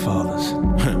sins of our fathers.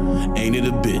 Ain't it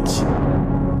a bitch?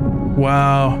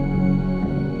 Wow.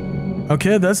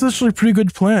 Okay, that's actually a pretty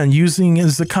good plan, using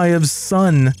Zakhaev's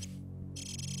son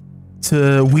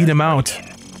to weed him out.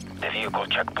 The vehicle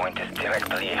checkpoint is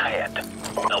directly ahead.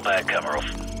 Not bad, Kamarov.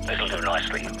 This'll do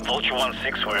nicely. Vulture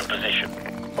 1-6, we're in position.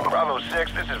 Bravo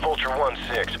 6, this is Vulture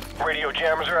 1-6. Radio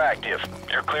jammers are active.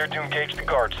 You're cleared to engage the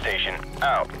guard station.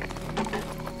 Out.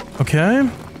 Okay.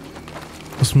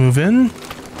 Let's move in.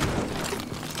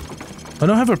 I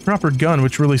don't have a proper gun,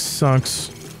 which really sucks.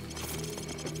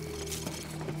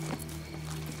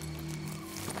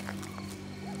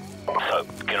 So,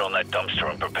 get on that dumpster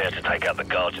and prepare to take out the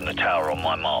guards in the tower on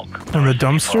my mark. On the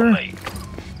dumpster?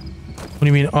 What do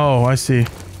you mean? Oh, I see.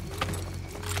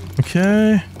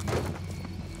 Okay.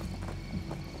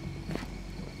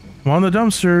 I'm on the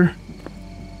dumpster.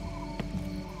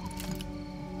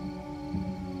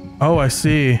 Oh, I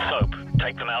see. Soap,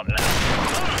 take them out now.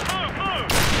 Move!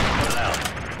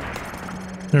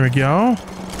 There we go.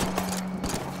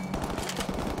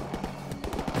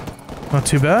 Not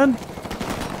too bad.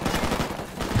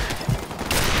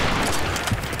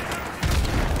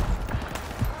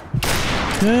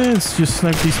 Okay, let's just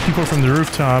snipe these people from the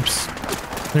rooftops.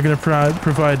 They're gonna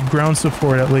provide ground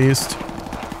support at least.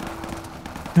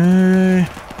 Okay.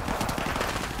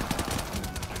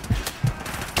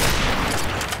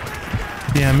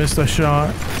 Yeah, I missed a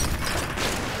shot.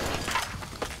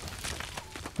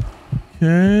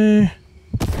 Okay.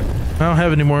 I don't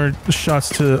have any more shots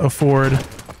to afford.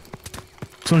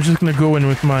 So I'm just gonna go in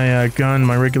with my gun,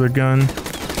 my regular gun.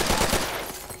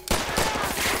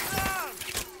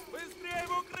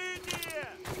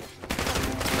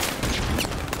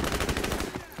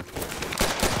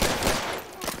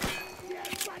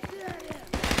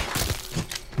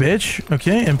 Bitch.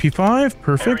 Okay, MP5.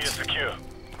 Perfect. Secure.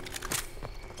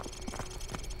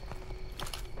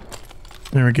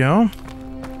 There we go.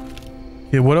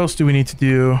 Okay, what else do we need to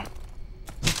do?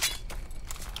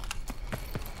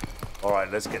 All right,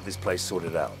 let's get this place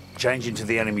sorted out. Change into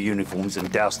the enemy uniforms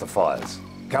and douse the fires.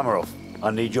 Kamarov,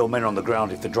 I need your men on the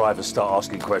ground if the drivers start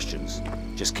asking questions.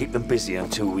 Just keep them busy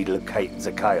until we locate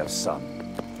Zakhaev's son.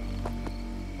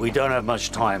 We don't have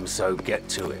much time, so get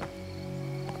to it.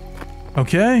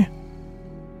 Okay.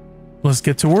 Let's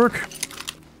get to work.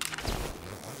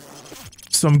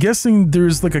 So I'm guessing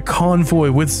there's like a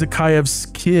convoy with Zakhaev's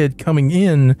kid coming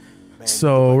in.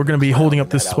 So we're going to be holding up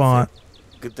this spot.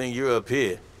 Good thing you're up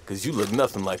here, because you look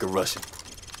nothing like a Russian.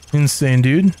 Insane,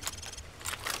 dude.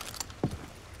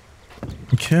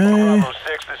 Okay. Bravo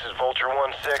 6, this is Vulture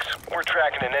 1-6. We're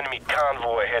tracking an enemy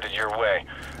convoy headed your way.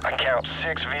 I count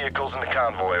 6 vehicles in the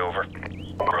convoy, over.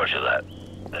 Roger that.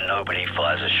 Nobody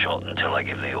fires a shot until I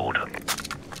give the order.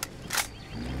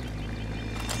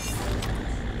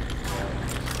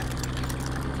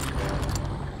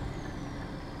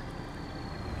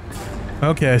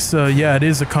 Okay, so yeah, it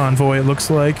is a convoy, it looks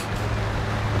like.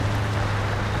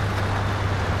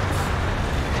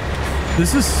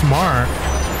 This is smart.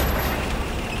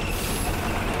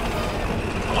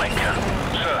 Lincoln,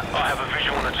 sir, I have a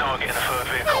visual on the target in the third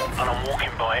vehicle, and I'm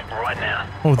walking by it right now.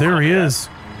 Oh, there he is.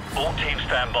 All All teams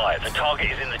stand by. The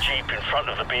target is in the Jeep in front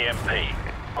of the BMP.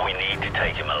 We need to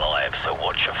take him alive, so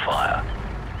watch your fire.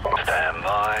 Stand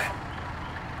by.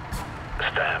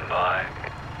 Stand by.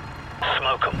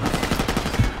 Smoke him.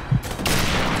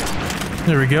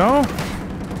 There we go.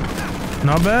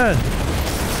 Not bad.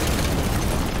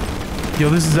 Yo,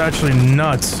 this is actually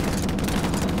nuts.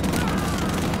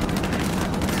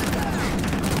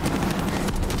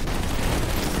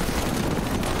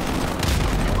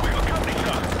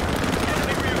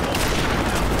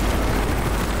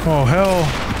 Oh, hell.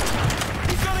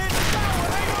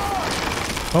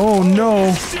 Oh,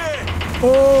 no.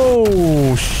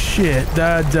 Oh, shit.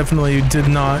 That definitely did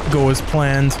not go as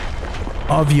planned.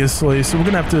 Obviously. So we're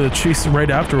gonna have to chase right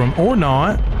after him. Or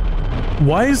not.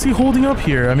 Why is he holding up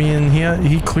here? I mean,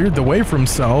 he cleared the way for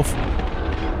himself.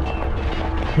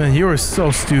 Man, you are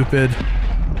so stupid.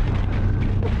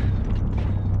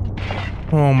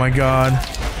 Oh, my God.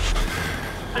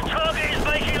 The target is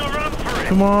making a run for it.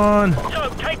 Come on. So,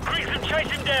 take Grease and chase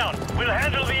him down. We'll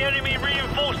handle the enemy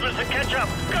reinforcements and catch up.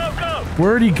 Go, go!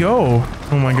 Where'd he go?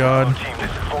 Oh my God. Team,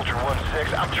 this is Vulture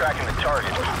 1-6. I'm tracking the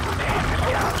target. Damn, this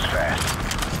guy was fast.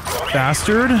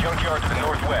 Bastard. Junkyard to the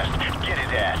northwest. Get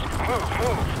his ass.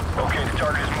 Move. Okay, the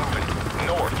target is moving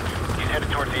north. He's headed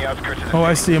towards the outskirts of the Oh,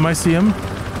 I see him. I see him.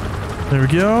 There we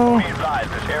go. Be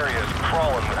advised, this area is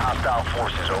crawling with hostile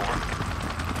forces. Over.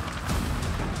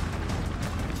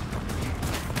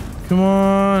 Come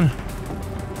on.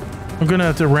 I'm gonna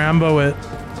have to Rambo it.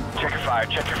 Check your fire.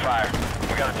 Check your fire.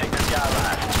 We gotta take this guy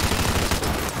alive.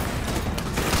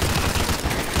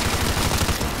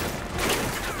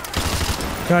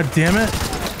 God damn it.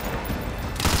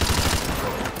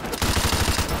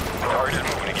 Target is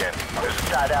moving again. There's a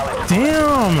side alley.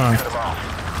 Damn. Cut him off.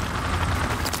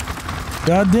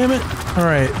 God damn it. All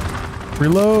right.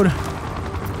 Reload.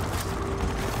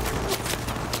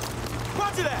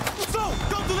 Roger that. So,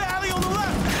 go through the alley on the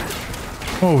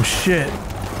left. Oh, shit.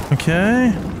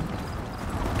 Okay.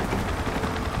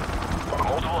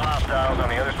 Multiple hostiles on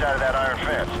the other side of that iron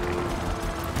fence.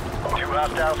 2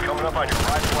 hostiles coming up on your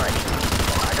right flank.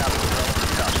 I got them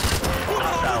relative touch.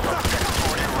 Hostiles on the second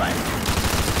floor to your right.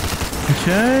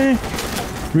 Okay.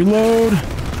 Reload.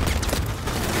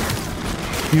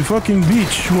 You fucking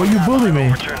beach. Why you bully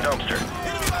me? Return dumpster.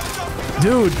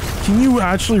 Dude, can you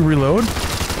actually reload?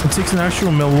 It takes an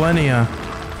actual millennia.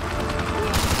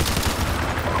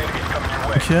 Enemies coming your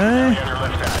way. Okay. On your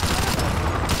left side.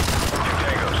 2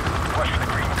 tangos. Watch for the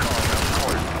green column down the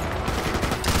corner.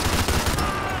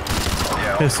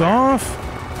 Yeah, Piss off.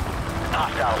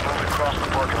 hostiles moving across the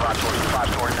parking lot towards the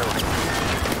 5-story building.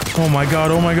 Oh my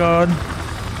God. Oh my God.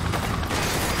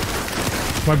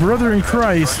 My brother in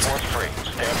Christ. First one's free.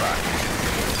 Stand by.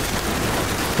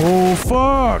 Oh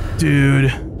fuck,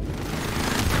 dude.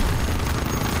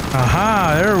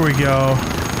 Aha, there we go.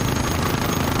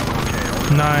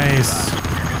 Nice. You're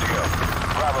good to go.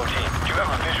 Bravo team, do you have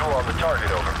a visual on the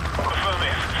target? Over.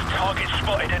 Affirmative. Target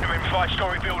spotted entering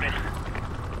 5-story building.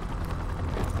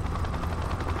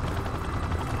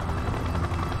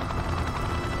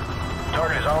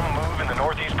 Target is on the move in the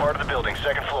northeast part of the building,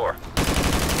 2nd floor.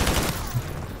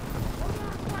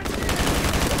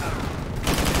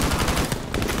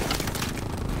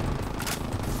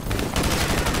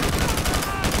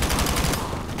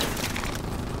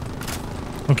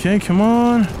 Okay, come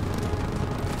on.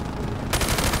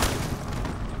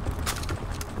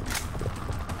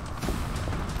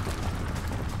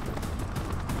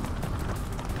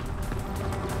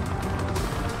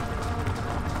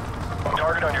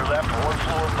 Target on your left, 1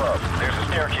 floor above. There's a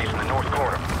staircase in the north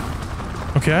corner.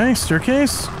 Okay,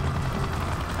 staircase.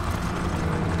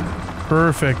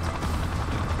 Perfect.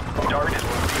 Target is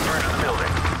moving deeper into the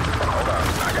building. Hold on,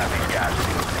 I got these guys.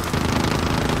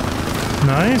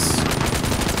 Nice.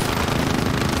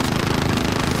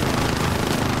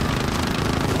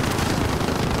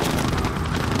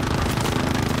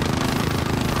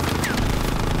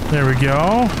 There we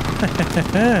go.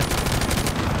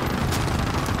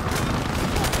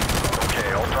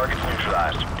 Okay, all targets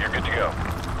neutralized. You're good to go.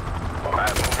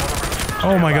 Alright, move on the roof.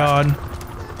 Oh my God.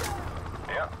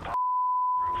 Yeah.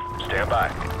 Stand by.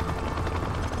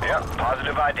 Yeah,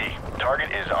 positive ID.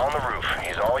 Target is on the roof.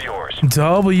 He's all yours.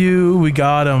 W, we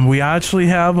got him. We actually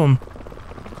have him.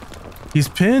 He's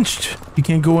pinched. He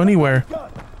can't go anywhere.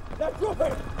 Now drop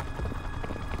it.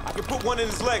 I can put one in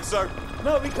his leg, sir.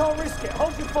 No, we can't risk it.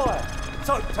 Hold your fire.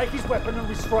 So, take his weapon and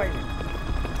restrain him.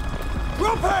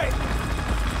 Drop it!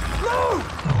 No!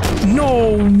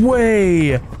 No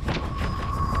way.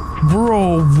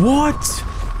 Bro, what?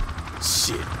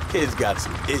 Shit, kid's got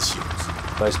some issues.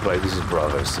 Nice play, this is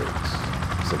Bravo 6.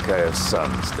 It's okay if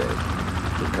Sun's dead.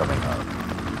 We're coming home.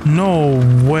 No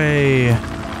way.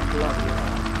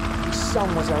 His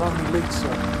son was our only lead,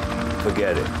 sir.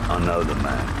 Forget it. I know the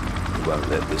man. He won't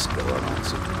let this go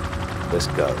unanswered. Let's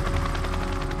go.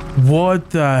 What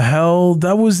the hell?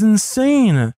 That was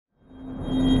insane.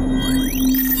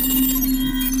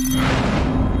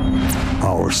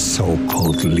 Our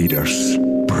so-called leaders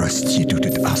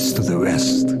prostituted us to the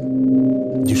West,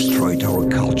 destroyed our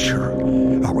culture,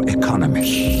 our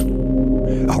economies,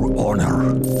 our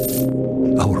honor.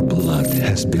 Our blood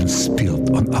has been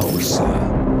spilled on our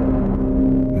soil.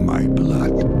 My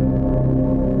blood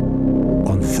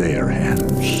on their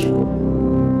hands.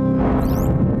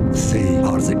 They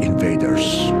are the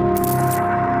invaders.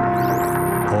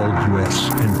 All US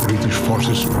and British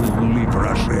forces will leave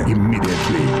Russia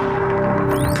immediately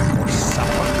or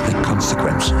suffer the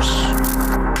consequences.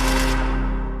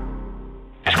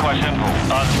 It's quite simple.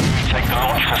 Either we take the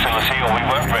launch facility or we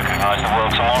won't recognize the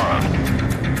world tomorrow.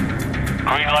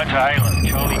 Green light to Halen.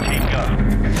 Charlie team, go.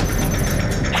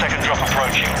 Second drop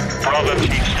approaching. Bravo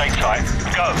team, stay tight.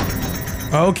 Go.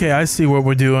 Okay, I see what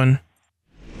we're doing.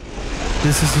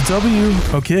 This is a W.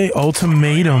 Okay,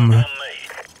 ultimatum.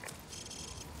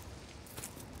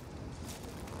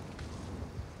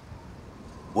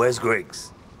 Where's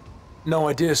Griggs? No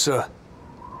idea, sir.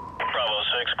 Bravo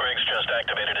 6, Griggs just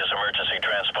activated his emergency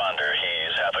transponder.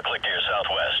 He's half a click to your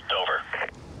southwest. Over.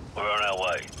 We're on our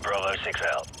way. Bravo 6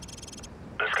 out.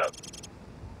 Let's go.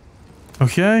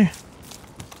 Okay.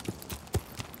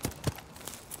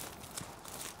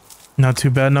 Not too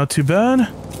bad, not too bad.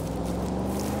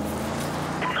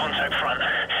 Contact front.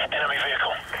 Enemy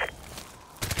vehicle.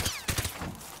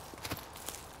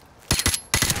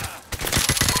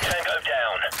 Tango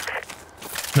down.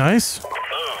 Nice.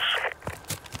 Move.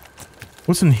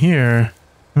 What's in here?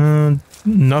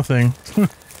 Nothing.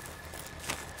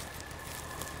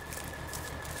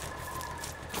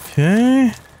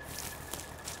 Okay.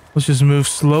 Let's just move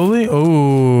slowly.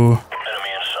 Oh.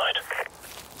 Enemy in sight.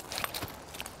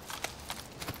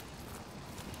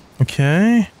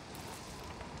 Okay.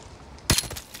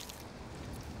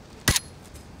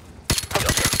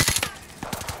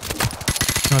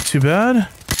 Not too bad.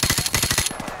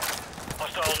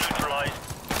 Hostile neutralized.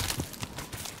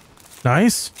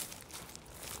 Nice.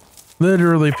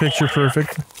 Literally picture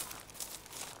perfect.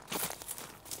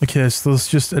 Okay, so let's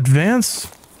just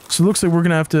advance. So it looks like we're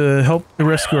gonna have to help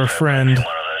rescue our friend. One of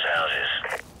those houses.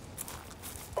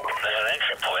 There's an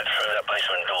entry point through that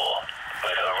basement door.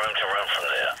 We've got room to run from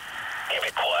there. Keep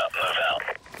it quiet, move out.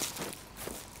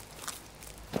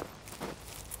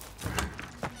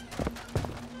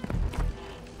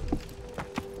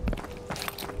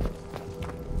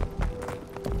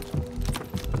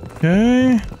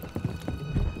 Okay.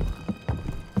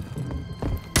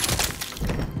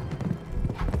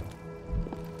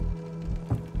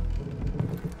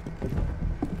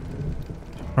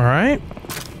 All right.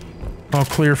 All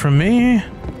clear from me. Room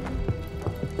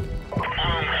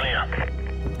clear.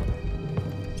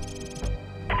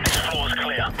 This floor's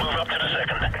clear. Move up to the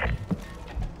second.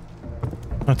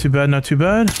 Not too bad, not too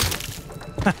bad.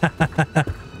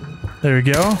 There we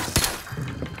go.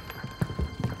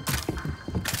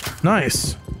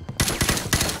 Nice.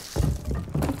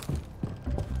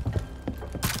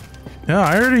 Yeah,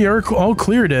 I already all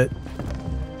cleared it.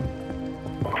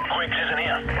 Griggs isn't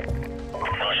here.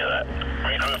 Roger that.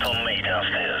 Regroup on me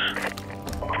downstairs.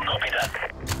 Copy that.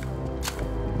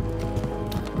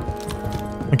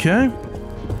 Okay.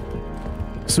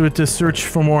 So we have to search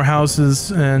for more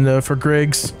houses and for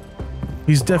Griggs.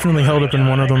 He's definitely held up in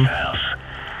one of them. House.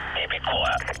 Keep it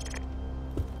quiet.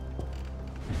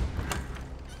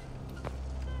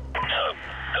 So,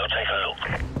 go take a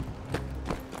look.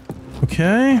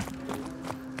 Okay.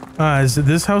 Is it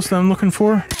this house that I'm looking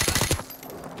for?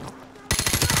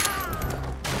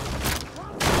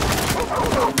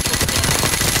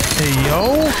 Hey,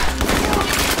 yo.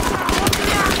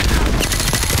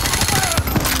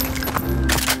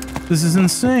 This is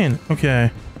insane.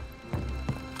 Okay.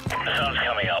 The sun's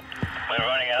coming up. We're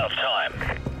running out of time.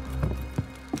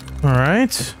 All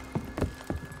right.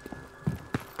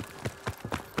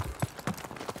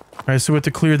 All right, so we have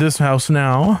to clear this house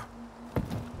now.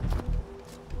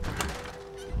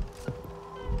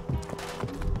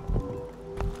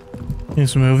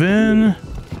 Let's move in.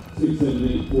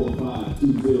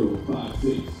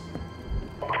 678-45-2056.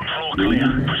 Floor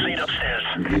clear. Proceed upstairs.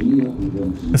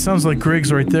 It sounds like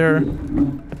Griggs right there.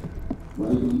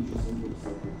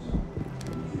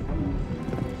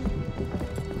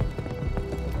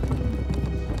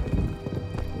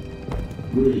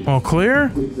 All clear?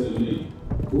 678.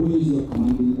 Who is your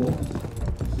commanding boss?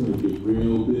 It's gonna get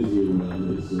real busy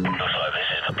around here soon. Looks like this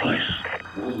is the place.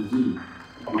 That was you.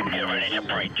 Get ready to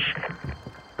breach.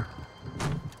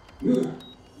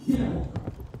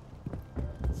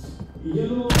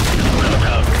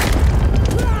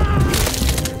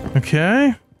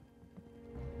 Okay.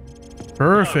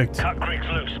 Perfect. Cut Griggs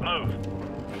loose. Move.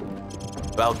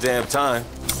 About damn time.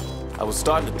 I was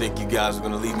starting to think you guys were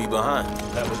gonna leave me behind.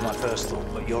 That was my first thought,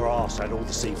 but your ass had all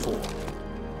the C4.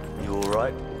 You all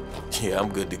right? Yeah, I'm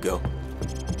good to go.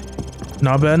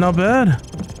 Not bad, not bad.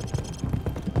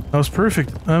 That was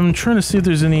perfect. I'm trying to see if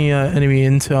there's any enemy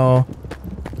intel.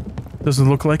 Doesn't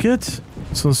look like it.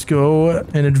 So let's go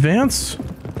and advance.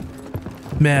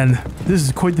 Man, this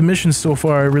is quite the mission so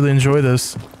far. I really enjoy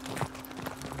this.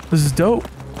 This is dope.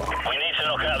 We need to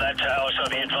knock out that tower so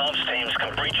the advanced teams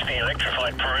can breach the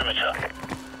electrified perimeter.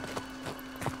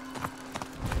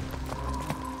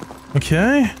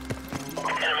 Okay.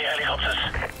 Enemy helicopters.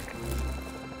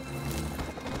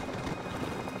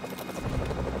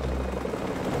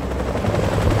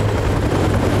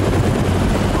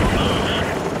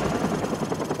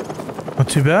 Not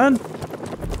too bad.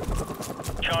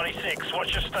 Charlie 6,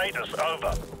 what's your status?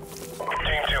 Over.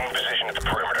 Team 2 in position at the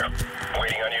perimeter.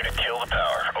 Waiting on you to kill the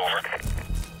power. Over.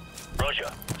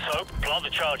 Roger. So, plant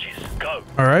the charges. Go.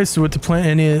 Alright, so with the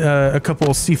plant a couple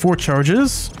of C4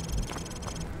 charges.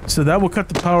 So that will cut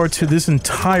the power to this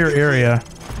entire area.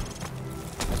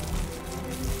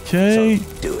 Okay. So,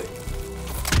 do it.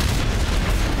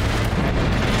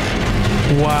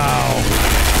 Wow.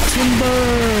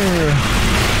 Timber!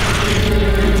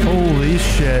 Holy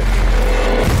shit.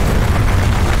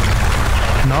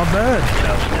 Not bad.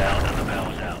 Valve's down and the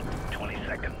valve's out. 20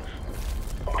 seconds.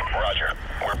 Roger.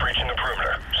 We're breaching the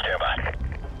perimeter. Stand by.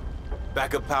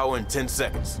 Backup power in 10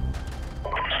 seconds.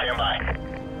 Stand by.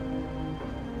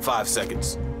 5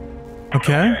 seconds.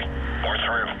 Okay. We're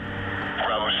through.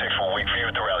 Bravo 6 will wait for you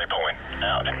at the rally point.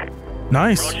 Out.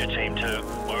 Nice. Roger, Team 2.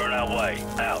 We're on our way.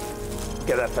 Out.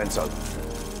 Get that fence open.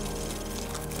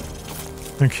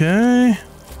 Okay.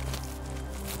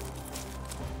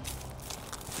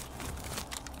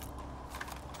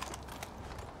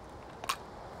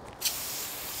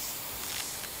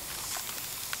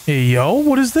 Hey, yo,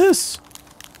 what is this?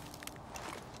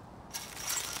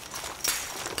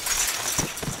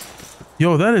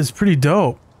 Yo, that is pretty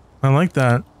dope. I like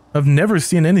that. I've never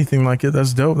seen anything like it.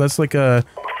 That's dope. That's like a...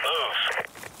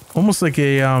 almost like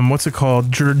a, what's it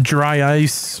called? Dry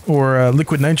ice or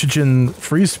liquid nitrogen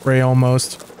freeze spray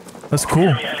almost. That's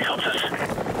cool.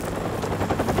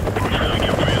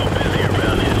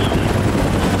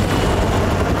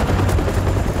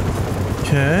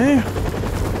 Okay.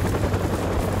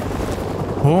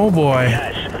 Oh boy.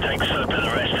 Take Soap and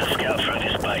the rest and scout through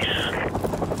this base.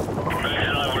 Briggs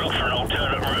and I will look for an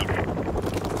alternate route.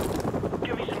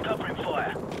 Give me some covering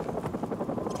fire.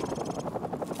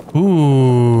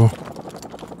 Ooh.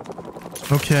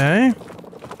 Okay.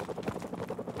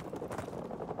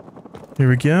 Here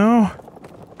we go.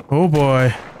 Oh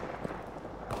boy.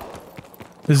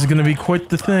 This is gonna be quite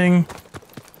the thing.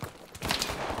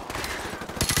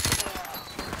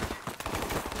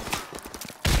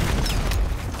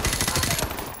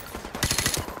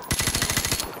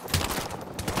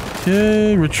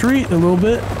 Okay, retreat a little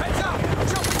bit.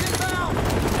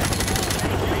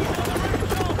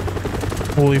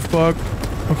 Holy fuck.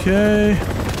 Okay.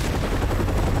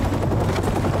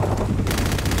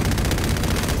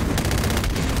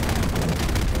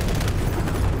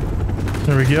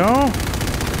 There we go.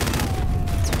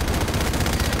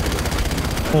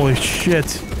 Holy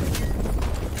shit.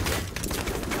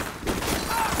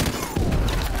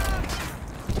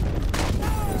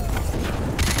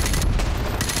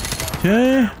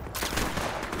 Okay.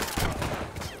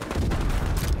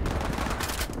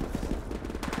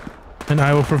 And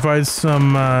I will provide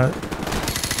some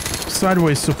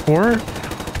sideways support.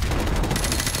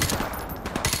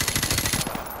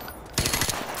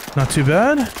 Not too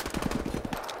bad.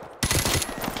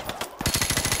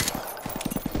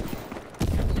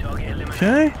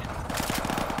 Okay.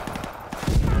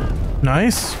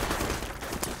 Nice.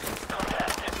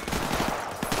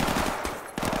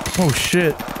 Oh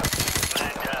shit.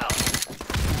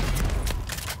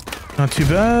 Not too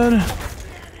bad.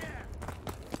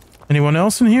 Anyone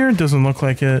else in here? Doesn't look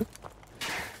like it.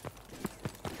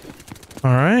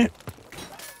 All right.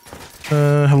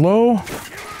 Hello?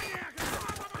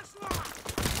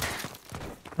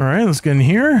 All right, let's get in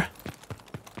here.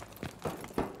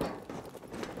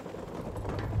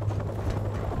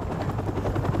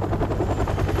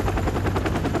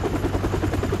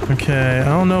 Okay, I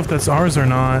don't know if that's ours or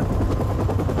not.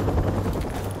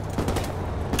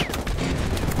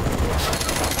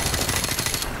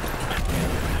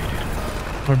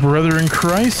 My brother in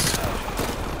Christ.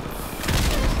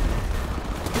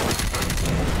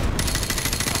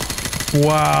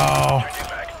 Wow.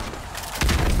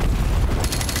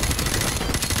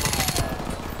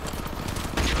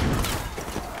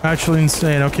 Actually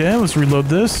insane. Okay, let's reload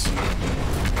this.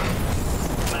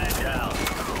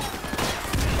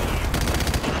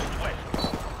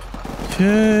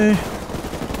 Okay.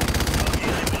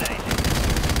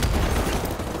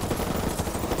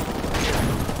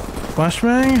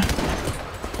 Flashbang.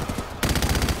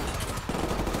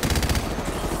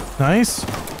 Nice.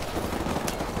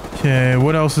 Okay,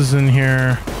 what else is in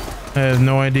here? I have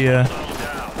no idea.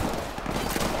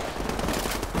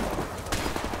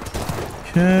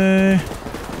 Okay.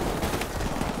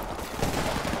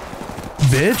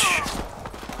 Bitch.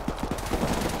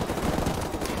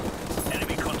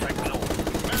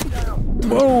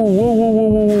 Whoa, whoa, whoa, whoa, whoa,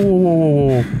 whoa, whoa,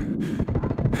 whoa, whoa.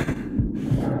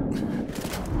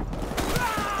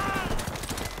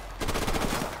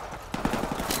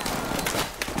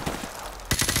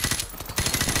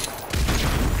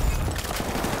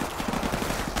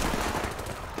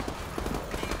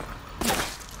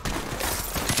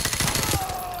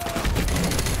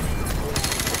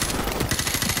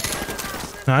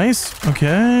 Nice.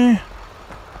 Okay.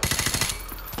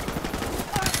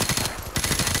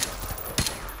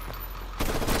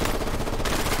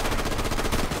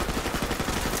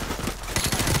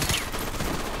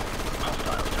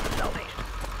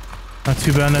 Not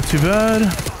too bad, not too bad.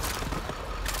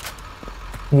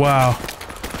 Wow.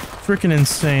 Freaking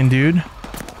insane, dude.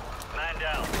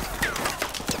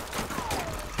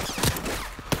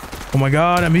 Oh my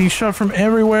god, I'm being shot from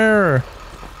everywhere.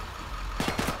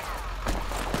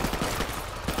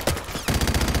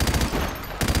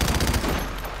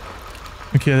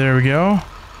 Okay, there we go.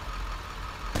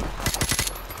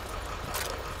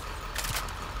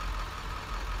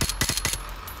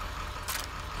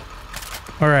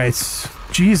 All right.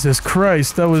 Jesus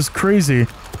Christ, that was crazy.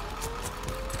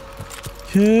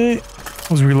 Okay,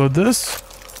 let's reload this.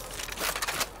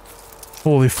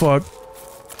 Holy fuck.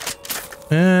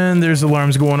 And there's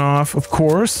alarms going off, of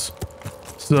course.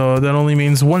 So that only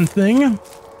means one thing. And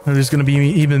there's going to be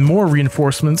even more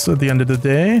reinforcements at the end of the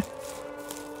day.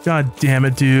 God damn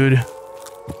it, dude.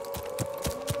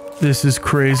 This is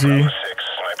crazy. Bravo 6,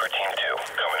 Sniper Team 2,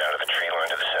 coming out of the tree line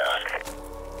to the south.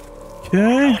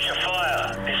 Okay. Hold your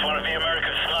fire. It's one of the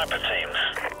American sniper teams.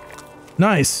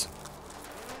 Nice.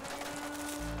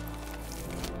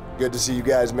 Good to see you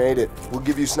guys made it. We'll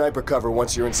give you sniper cover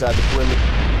once you're inside the perimeter.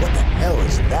 What the hell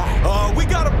is that? We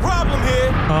got a problem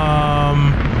here.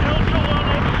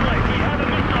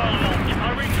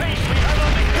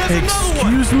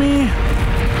 Excuse me?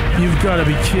 You've got to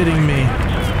be kidding me.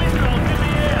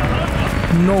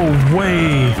 No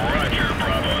way. Roger,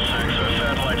 Bravo 6. Our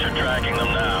satellites are tracking them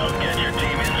now. Get your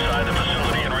team inside the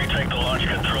facility and retake the launch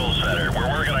control center. We're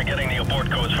working on getting the abort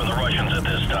codes for the Russians at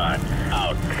this time.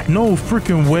 Out. No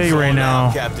freaking way right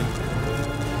now. Captain.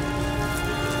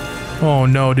 Oh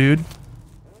no, dude.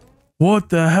 What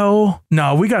the hell?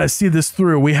 No, we gotta see this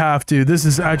through. We have to. This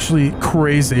is actually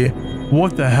crazy.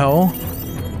 What the hell?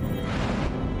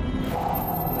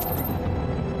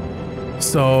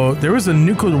 So there was a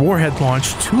nuclear warhead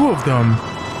launch, 2 of them.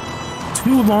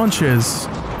 2 launches.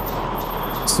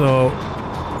 So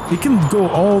it can go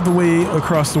all the way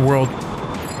across the world.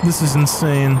 This is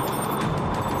insane.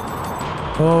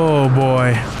 Oh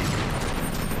boy.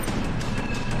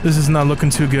 This is not looking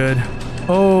too good.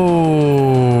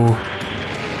 Oh.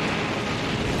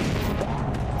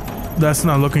 That's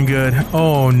not looking good.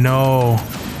 Oh no.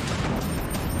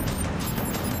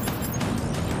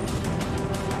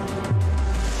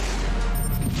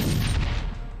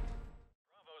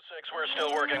 We're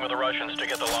still working with the Russians to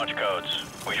get the launch codes.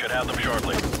 We should have them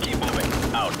shortly. Keep moving.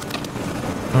 Out.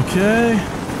 Okay.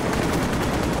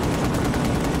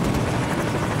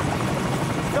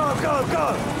 Go, go,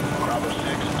 go! Bravo 6,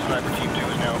 Sniper Team 2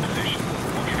 is now in position.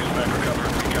 We'll give you sniper cover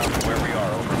and recount from where we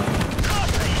are. Over.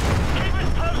 Copy! Keep us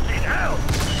posted. Out!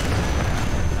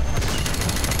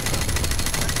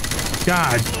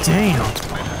 God damn.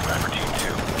 This is Sniper Team 2.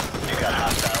 You got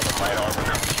hostiles and light armor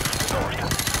coming to you from the north.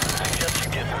 Suggest you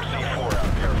get some C4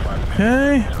 out there.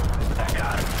 Okay. I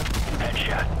got him.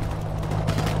 Headshot.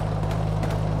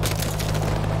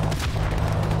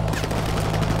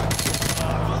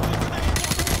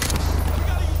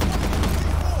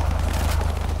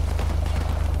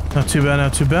 Not too bad,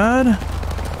 not too bad.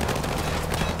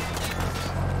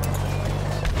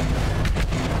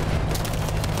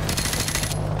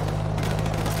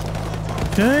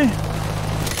 Okay.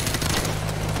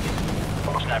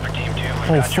 Sniper Team 2.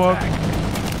 Oh fuck.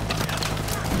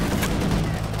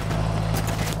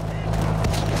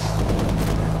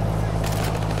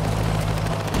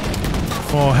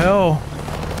 Oh hell.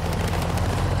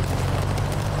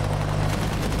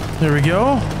 There we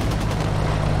go.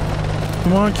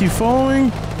 Come on, keep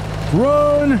following.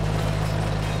 Run!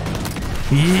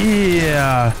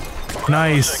 Yeah!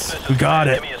 Nice. We got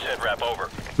it.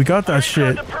 We got that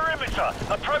shit.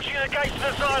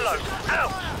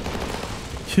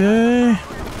 Okay.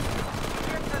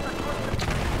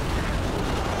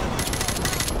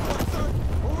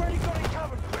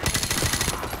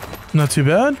 Not too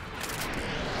bad.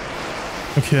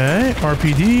 Okay,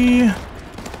 RPD.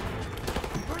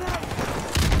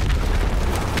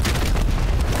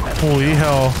 Holy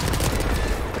hell.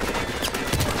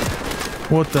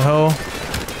 What the hell?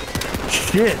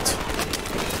 Shit.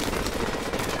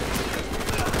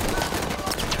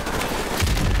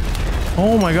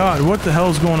 Oh my god, what the hell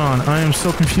is going on? I am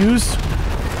so confused.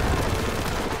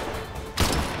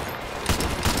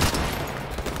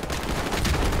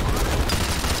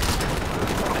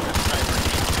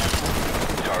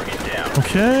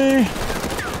 Okay.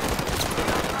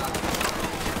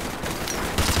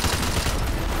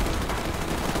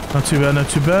 Not too bad, not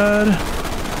too bad.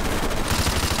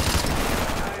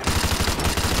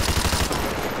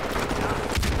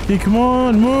 Okay, come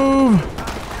on, move.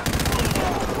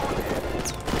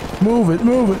 Move it,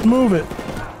 move it, move it.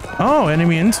 Oh,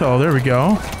 enemy intel, there we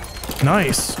go.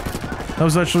 Nice. That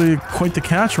was actually quite the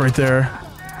catch right there.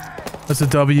 That's a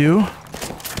W.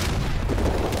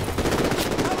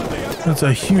 That's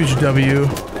a huge W.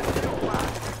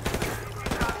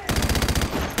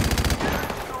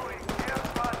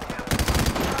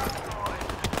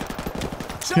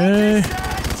 Okay.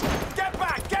 Get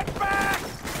back! Get back!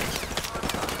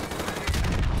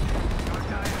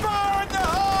 Fire in the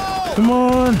hole! Come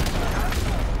on.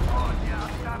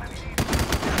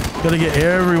 Gotta get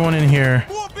everyone in here.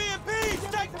 More BMPs!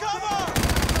 Take cover!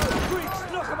 Greeks,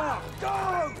 knock them out!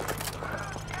 Go!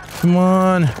 Come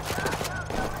on.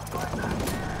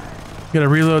 Gotta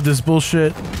reload this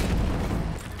bullshit.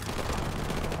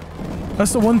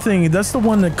 That's the one thing, that's the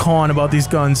one con about these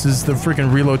guns is the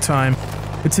freaking reload time.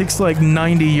 It takes like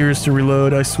 90 years to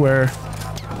reload, I swear.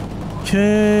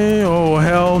 Okay, oh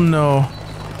hell no.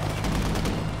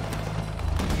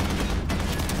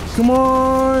 Come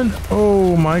on!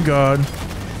 Oh my god.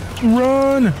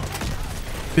 Run!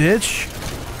 Bitch.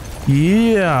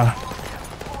 Yeah.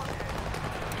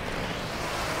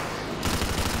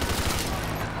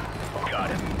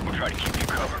 Got it. We'll try to keep you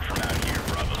covered from out here,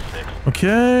 Bravo 6.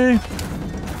 Okay.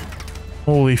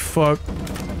 Holy fuck.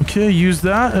 Okay, use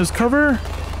that as cover.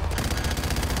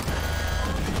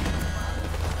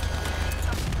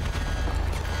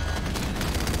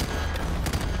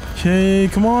 Okay,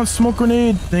 come on, smoke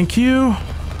grenade. Thank you.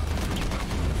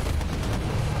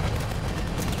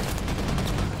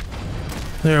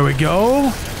 There we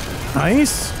go.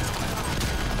 Nice.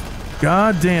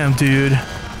 God damn, dude.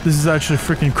 This is actually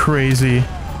freaking crazy.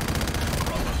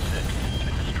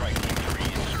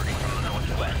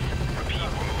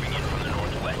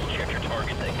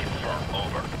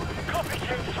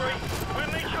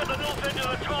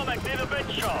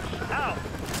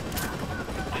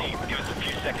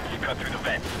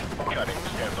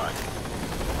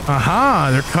 Aha,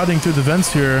 they're cutting through the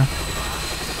vents here.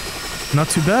 Not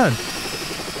too bad.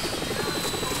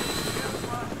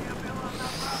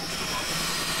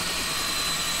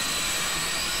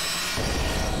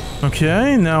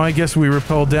 Okay, now I guess we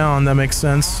rappel down. That makes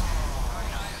sense.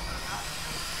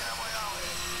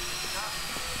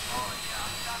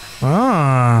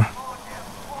 Ah.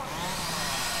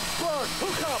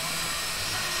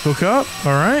 Hook up.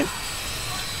 All right.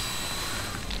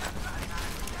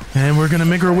 And we're gonna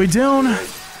make our way down.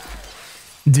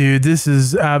 Dude, this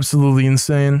is absolutely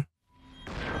insane.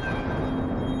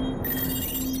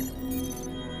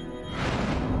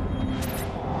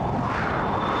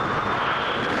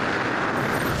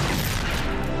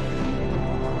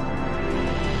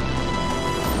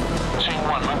 Scene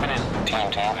 1, moving in.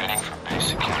 Team 2 heading for base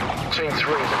security. Scene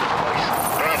 3 is in place.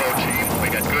 Bravo team, we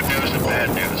got good news and bad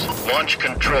news. Launch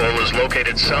control is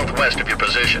located southwest of your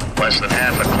position, less than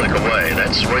half a click away.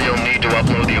 That's where you'll need to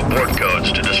upload the abort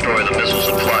codes to destroy the missiles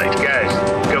in flight. Guys,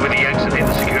 cover the exit in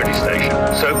the security station.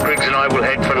 So Griggs and I will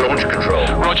head for launch control.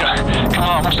 Roger. Come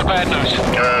on, what's the bad news?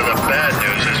 The bad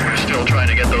news is we're still trying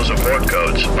to get those abort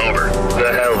codes. Over.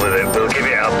 The hell with it. We'll give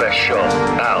it our best shot.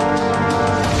 Out.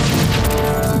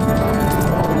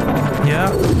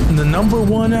 Yeah, the number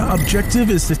one objective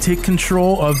is to take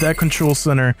control of that control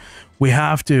center. We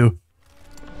have to.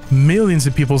 Millions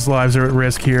of people's lives are at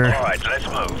risk here. Alright, let's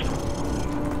move.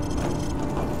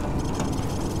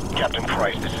 Captain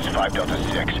Price, this is 5 Delta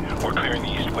 6. We're clearing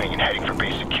the east wing and heading for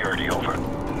base security, over.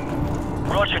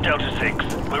 Roger, Delta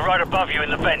 6. We're right above you in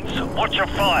the vents. Watch your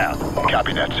fire.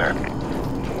 Copy that, sir.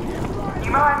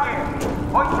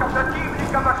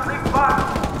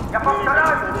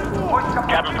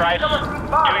 Captain Price, 2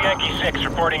 Yankee 6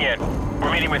 reporting in.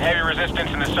 We're meeting with heavy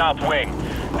resistance in the south wing.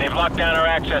 They've locked down our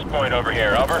access point over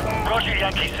here. Over. Roger,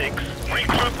 Yankee 6.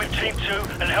 Regroup with Team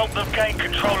 2 and help them gain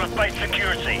control of base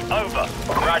security. Over.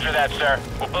 Roger that, sir.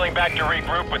 We're pulling back to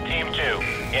regroup with Team 2.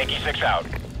 Yankee 6 out.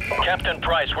 Captain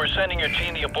Price, we're sending your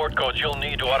team the abort codes you'll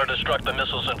need to auto-destruct the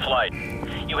missiles in flight.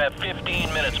 You have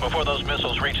 15 minutes before those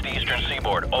missiles reach the eastern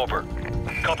seaboard. Over.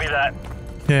 Copy that.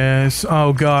 Yes.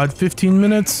 Oh god, 15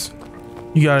 minutes?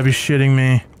 You gotta be shitting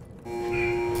me.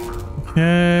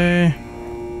 Okay.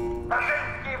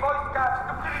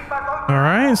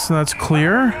 Alright, so that's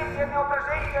clear.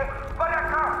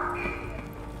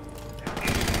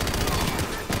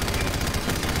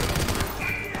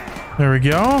 There we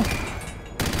go.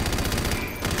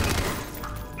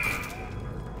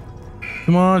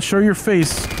 Come on, show your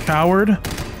face, coward.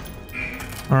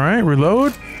 Alright,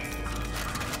 reload.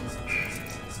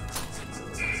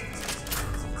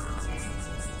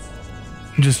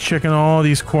 I'm just checking all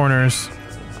these corners.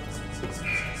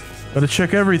 Gotta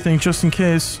check everything just in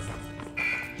case.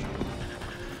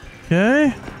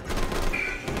 Okay.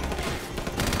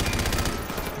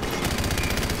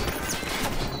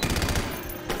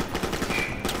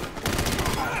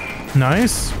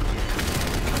 Nice.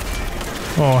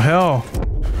 Oh, hell.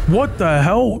 What the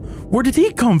hell? Where did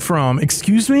he come from?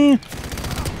 Excuse me?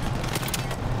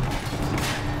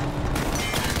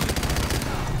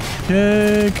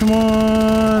 Okay, come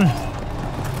on.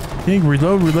 Okay,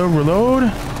 reload, reload,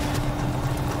 reload.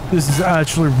 This is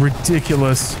actually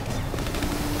ridiculous.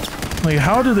 Like,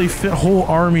 how do they fit whole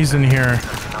armies in here?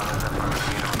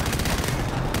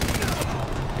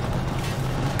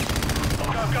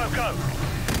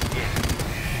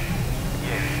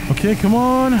 Okay, come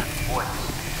on.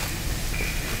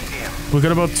 We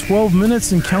got about 12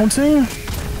 minutes and counting.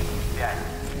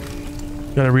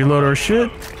 Gotta reload our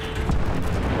shit.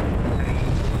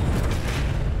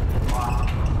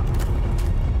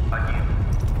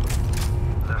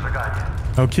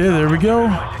 Okay, there we go.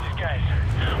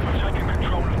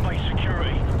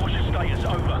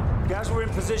 Guys, we're in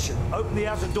position. Open the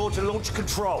outer door to launch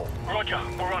control. Roger,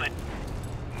 we're on it.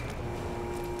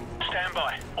 Stand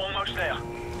by. Almost there.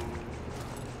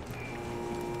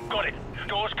 Got it.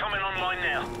 Doors coming online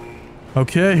now.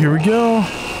 Okay, here we go.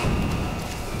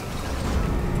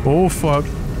 Oh, fuck.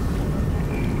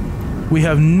 We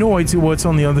have no idea what's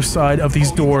on the other side of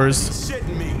these doors.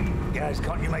 Guys,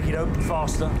 can't you make it open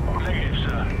faster? Negative,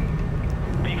 sir.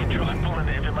 But you can try pulling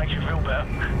it if it makes you feel better.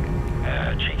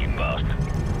 Cheeky bastard.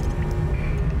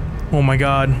 Oh my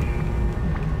god.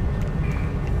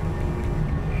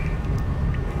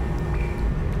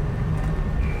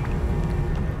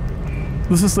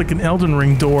 This is like an Elden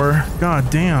Ring door. God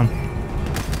damn.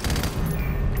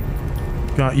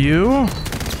 Got you.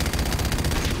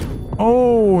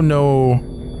 Oh no.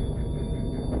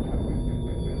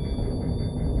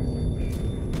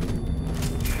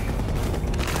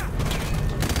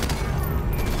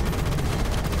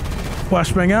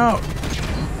 Flashbang out.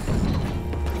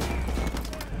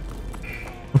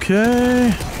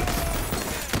 Okay.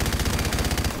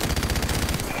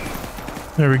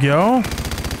 There we go.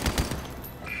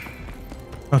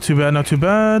 Not too bad, not too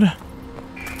bad.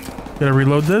 Gotta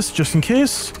reload this just in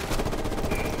case.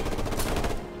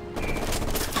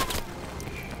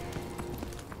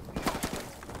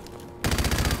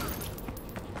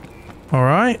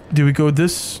 Alright, do we go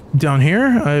this down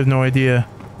here? I have no idea.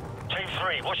 Team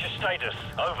 3, what's your status?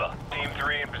 Over. Team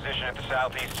 3 in position at the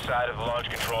southeast side of the launch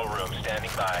control room. Standing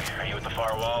by. Are you at the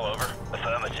far wall? Over.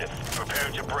 Affirmative.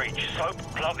 Preparing to breach. Soap,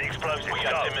 plant the explosives. We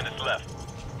got 10 minutes left.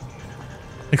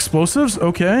 Explosives?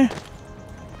 Okay.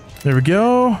 There we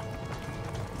go.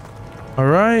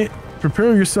 Alright.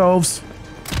 Prepare yourselves.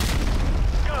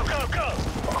 Go, go, go!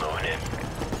 Going in.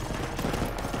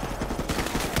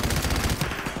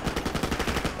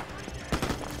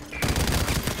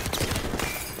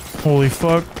 Holy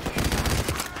fuck.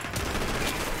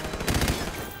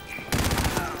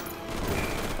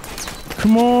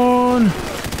 Come on.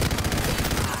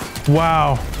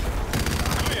 Wow.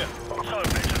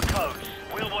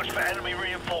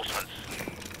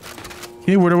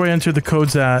 Okay, where do I enter the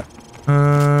codes at?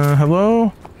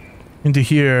 Hello? Into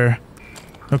here.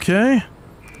 Okay.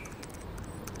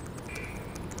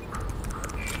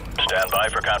 Stand by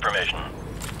for confirmation.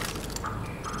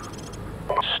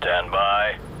 Stand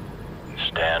by.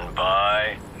 Stand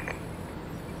by.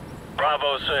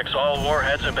 Bravo 6, all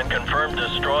warheads have been confirmed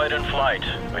destroyed in flight.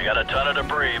 We got a ton of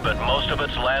debris, but most of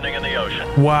it's landing in the ocean.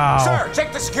 Wow. Sir,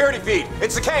 check the security feed.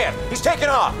 It's the can. He's taking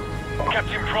off.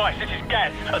 Captain Price, this is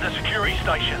Gaz at the security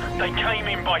station. They came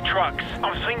in by trucks.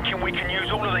 I'm thinking we can use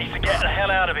all of these to get the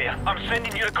hell out of here. I'm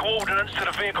sending you the coordinates to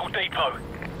the vehicle depot.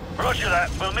 Roger that.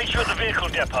 We'll meet you at the vehicle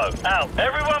depot. Out.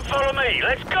 Everyone follow me.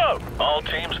 Let's go. All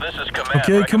teams, this is command.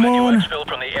 Okay, come on. You exfil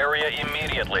from the area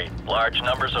immediately. Large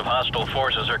numbers of hostile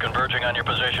forces are converging on your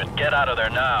position. Get out of there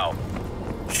now.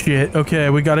 Shit. Okay,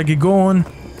 we gotta get going.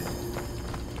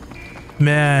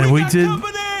 Man, we did.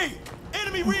 Company!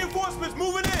 Enemy reinforcements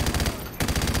moving in.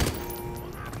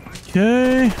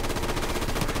 Okay.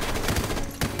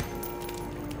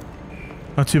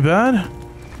 Not too bad.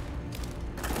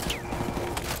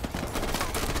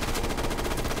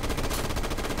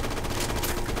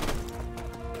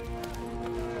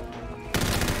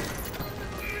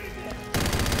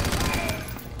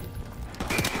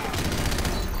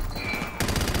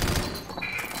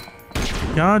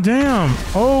 God damn.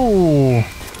 Oh.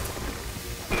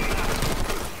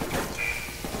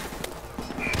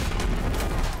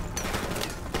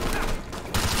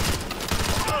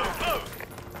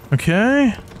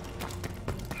 Okay.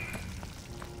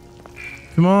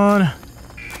 Come on.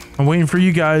 I'm waiting for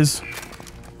you guys.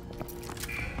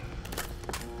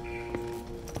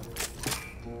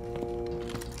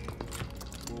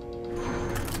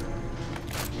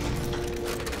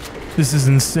 This is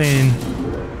insane.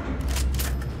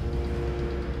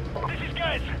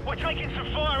 We're taking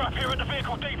some fire up here at the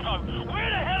vehicle depot. Where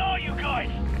the hell are you guys?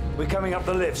 We're coming up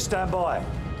the lift. Stand by.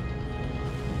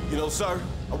 You know, sir,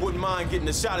 I wouldn't mind getting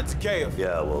a shot at Takeo.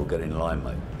 Yeah, well, get in line,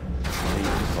 mate. I need to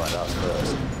find out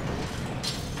first.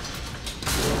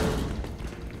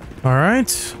 All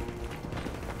right.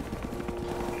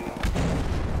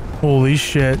 Holy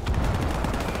shit.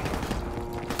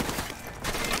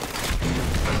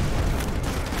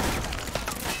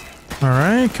 All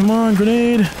right, come on,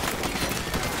 grenade.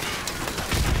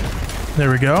 There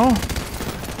we go.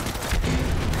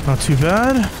 Not too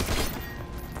bad.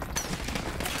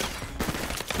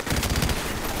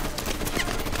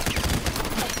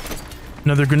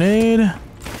 Another grenade.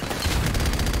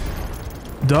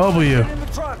 W. In the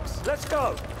trucks. Let's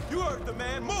go. You heard the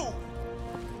man. Move.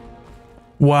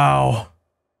 Wow.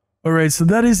 All right, so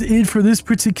that is it for this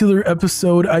particular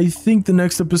episode. I think the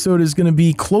next episode is going to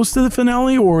be close to the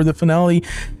finale or the finale.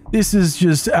 This is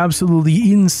just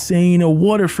absolutely insane.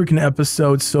 What a freaking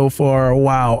episode so far.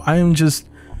 Wow. I am just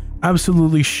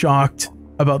absolutely shocked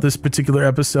about this particular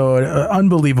episode.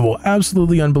 Unbelievable.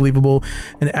 Absolutely unbelievable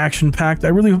and action-packed. I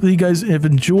really hope that you guys have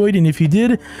enjoyed, and if you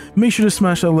did, make sure to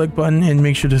smash that like button and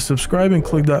make sure to subscribe and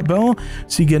click that bell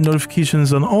so you get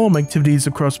notifications on all of my activities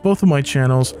across both of my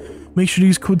channels. Make sure to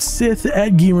use code SITH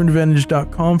at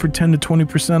gameradvantage.com for 10 to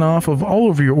 20% off of all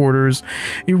of your orders.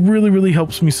 It really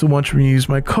helps me so much when you use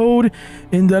my code,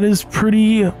 and that is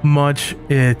pretty much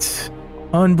it.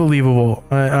 Unbelievable.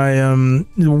 I am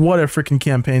what a freaking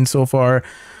campaign so far.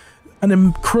 An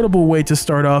incredible way to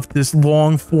start off this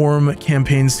long form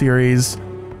campaign series.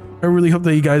 I really hope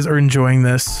that you guys are enjoying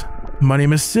this. My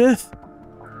name is Sith,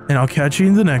 and I'll catch you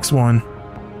in the next one.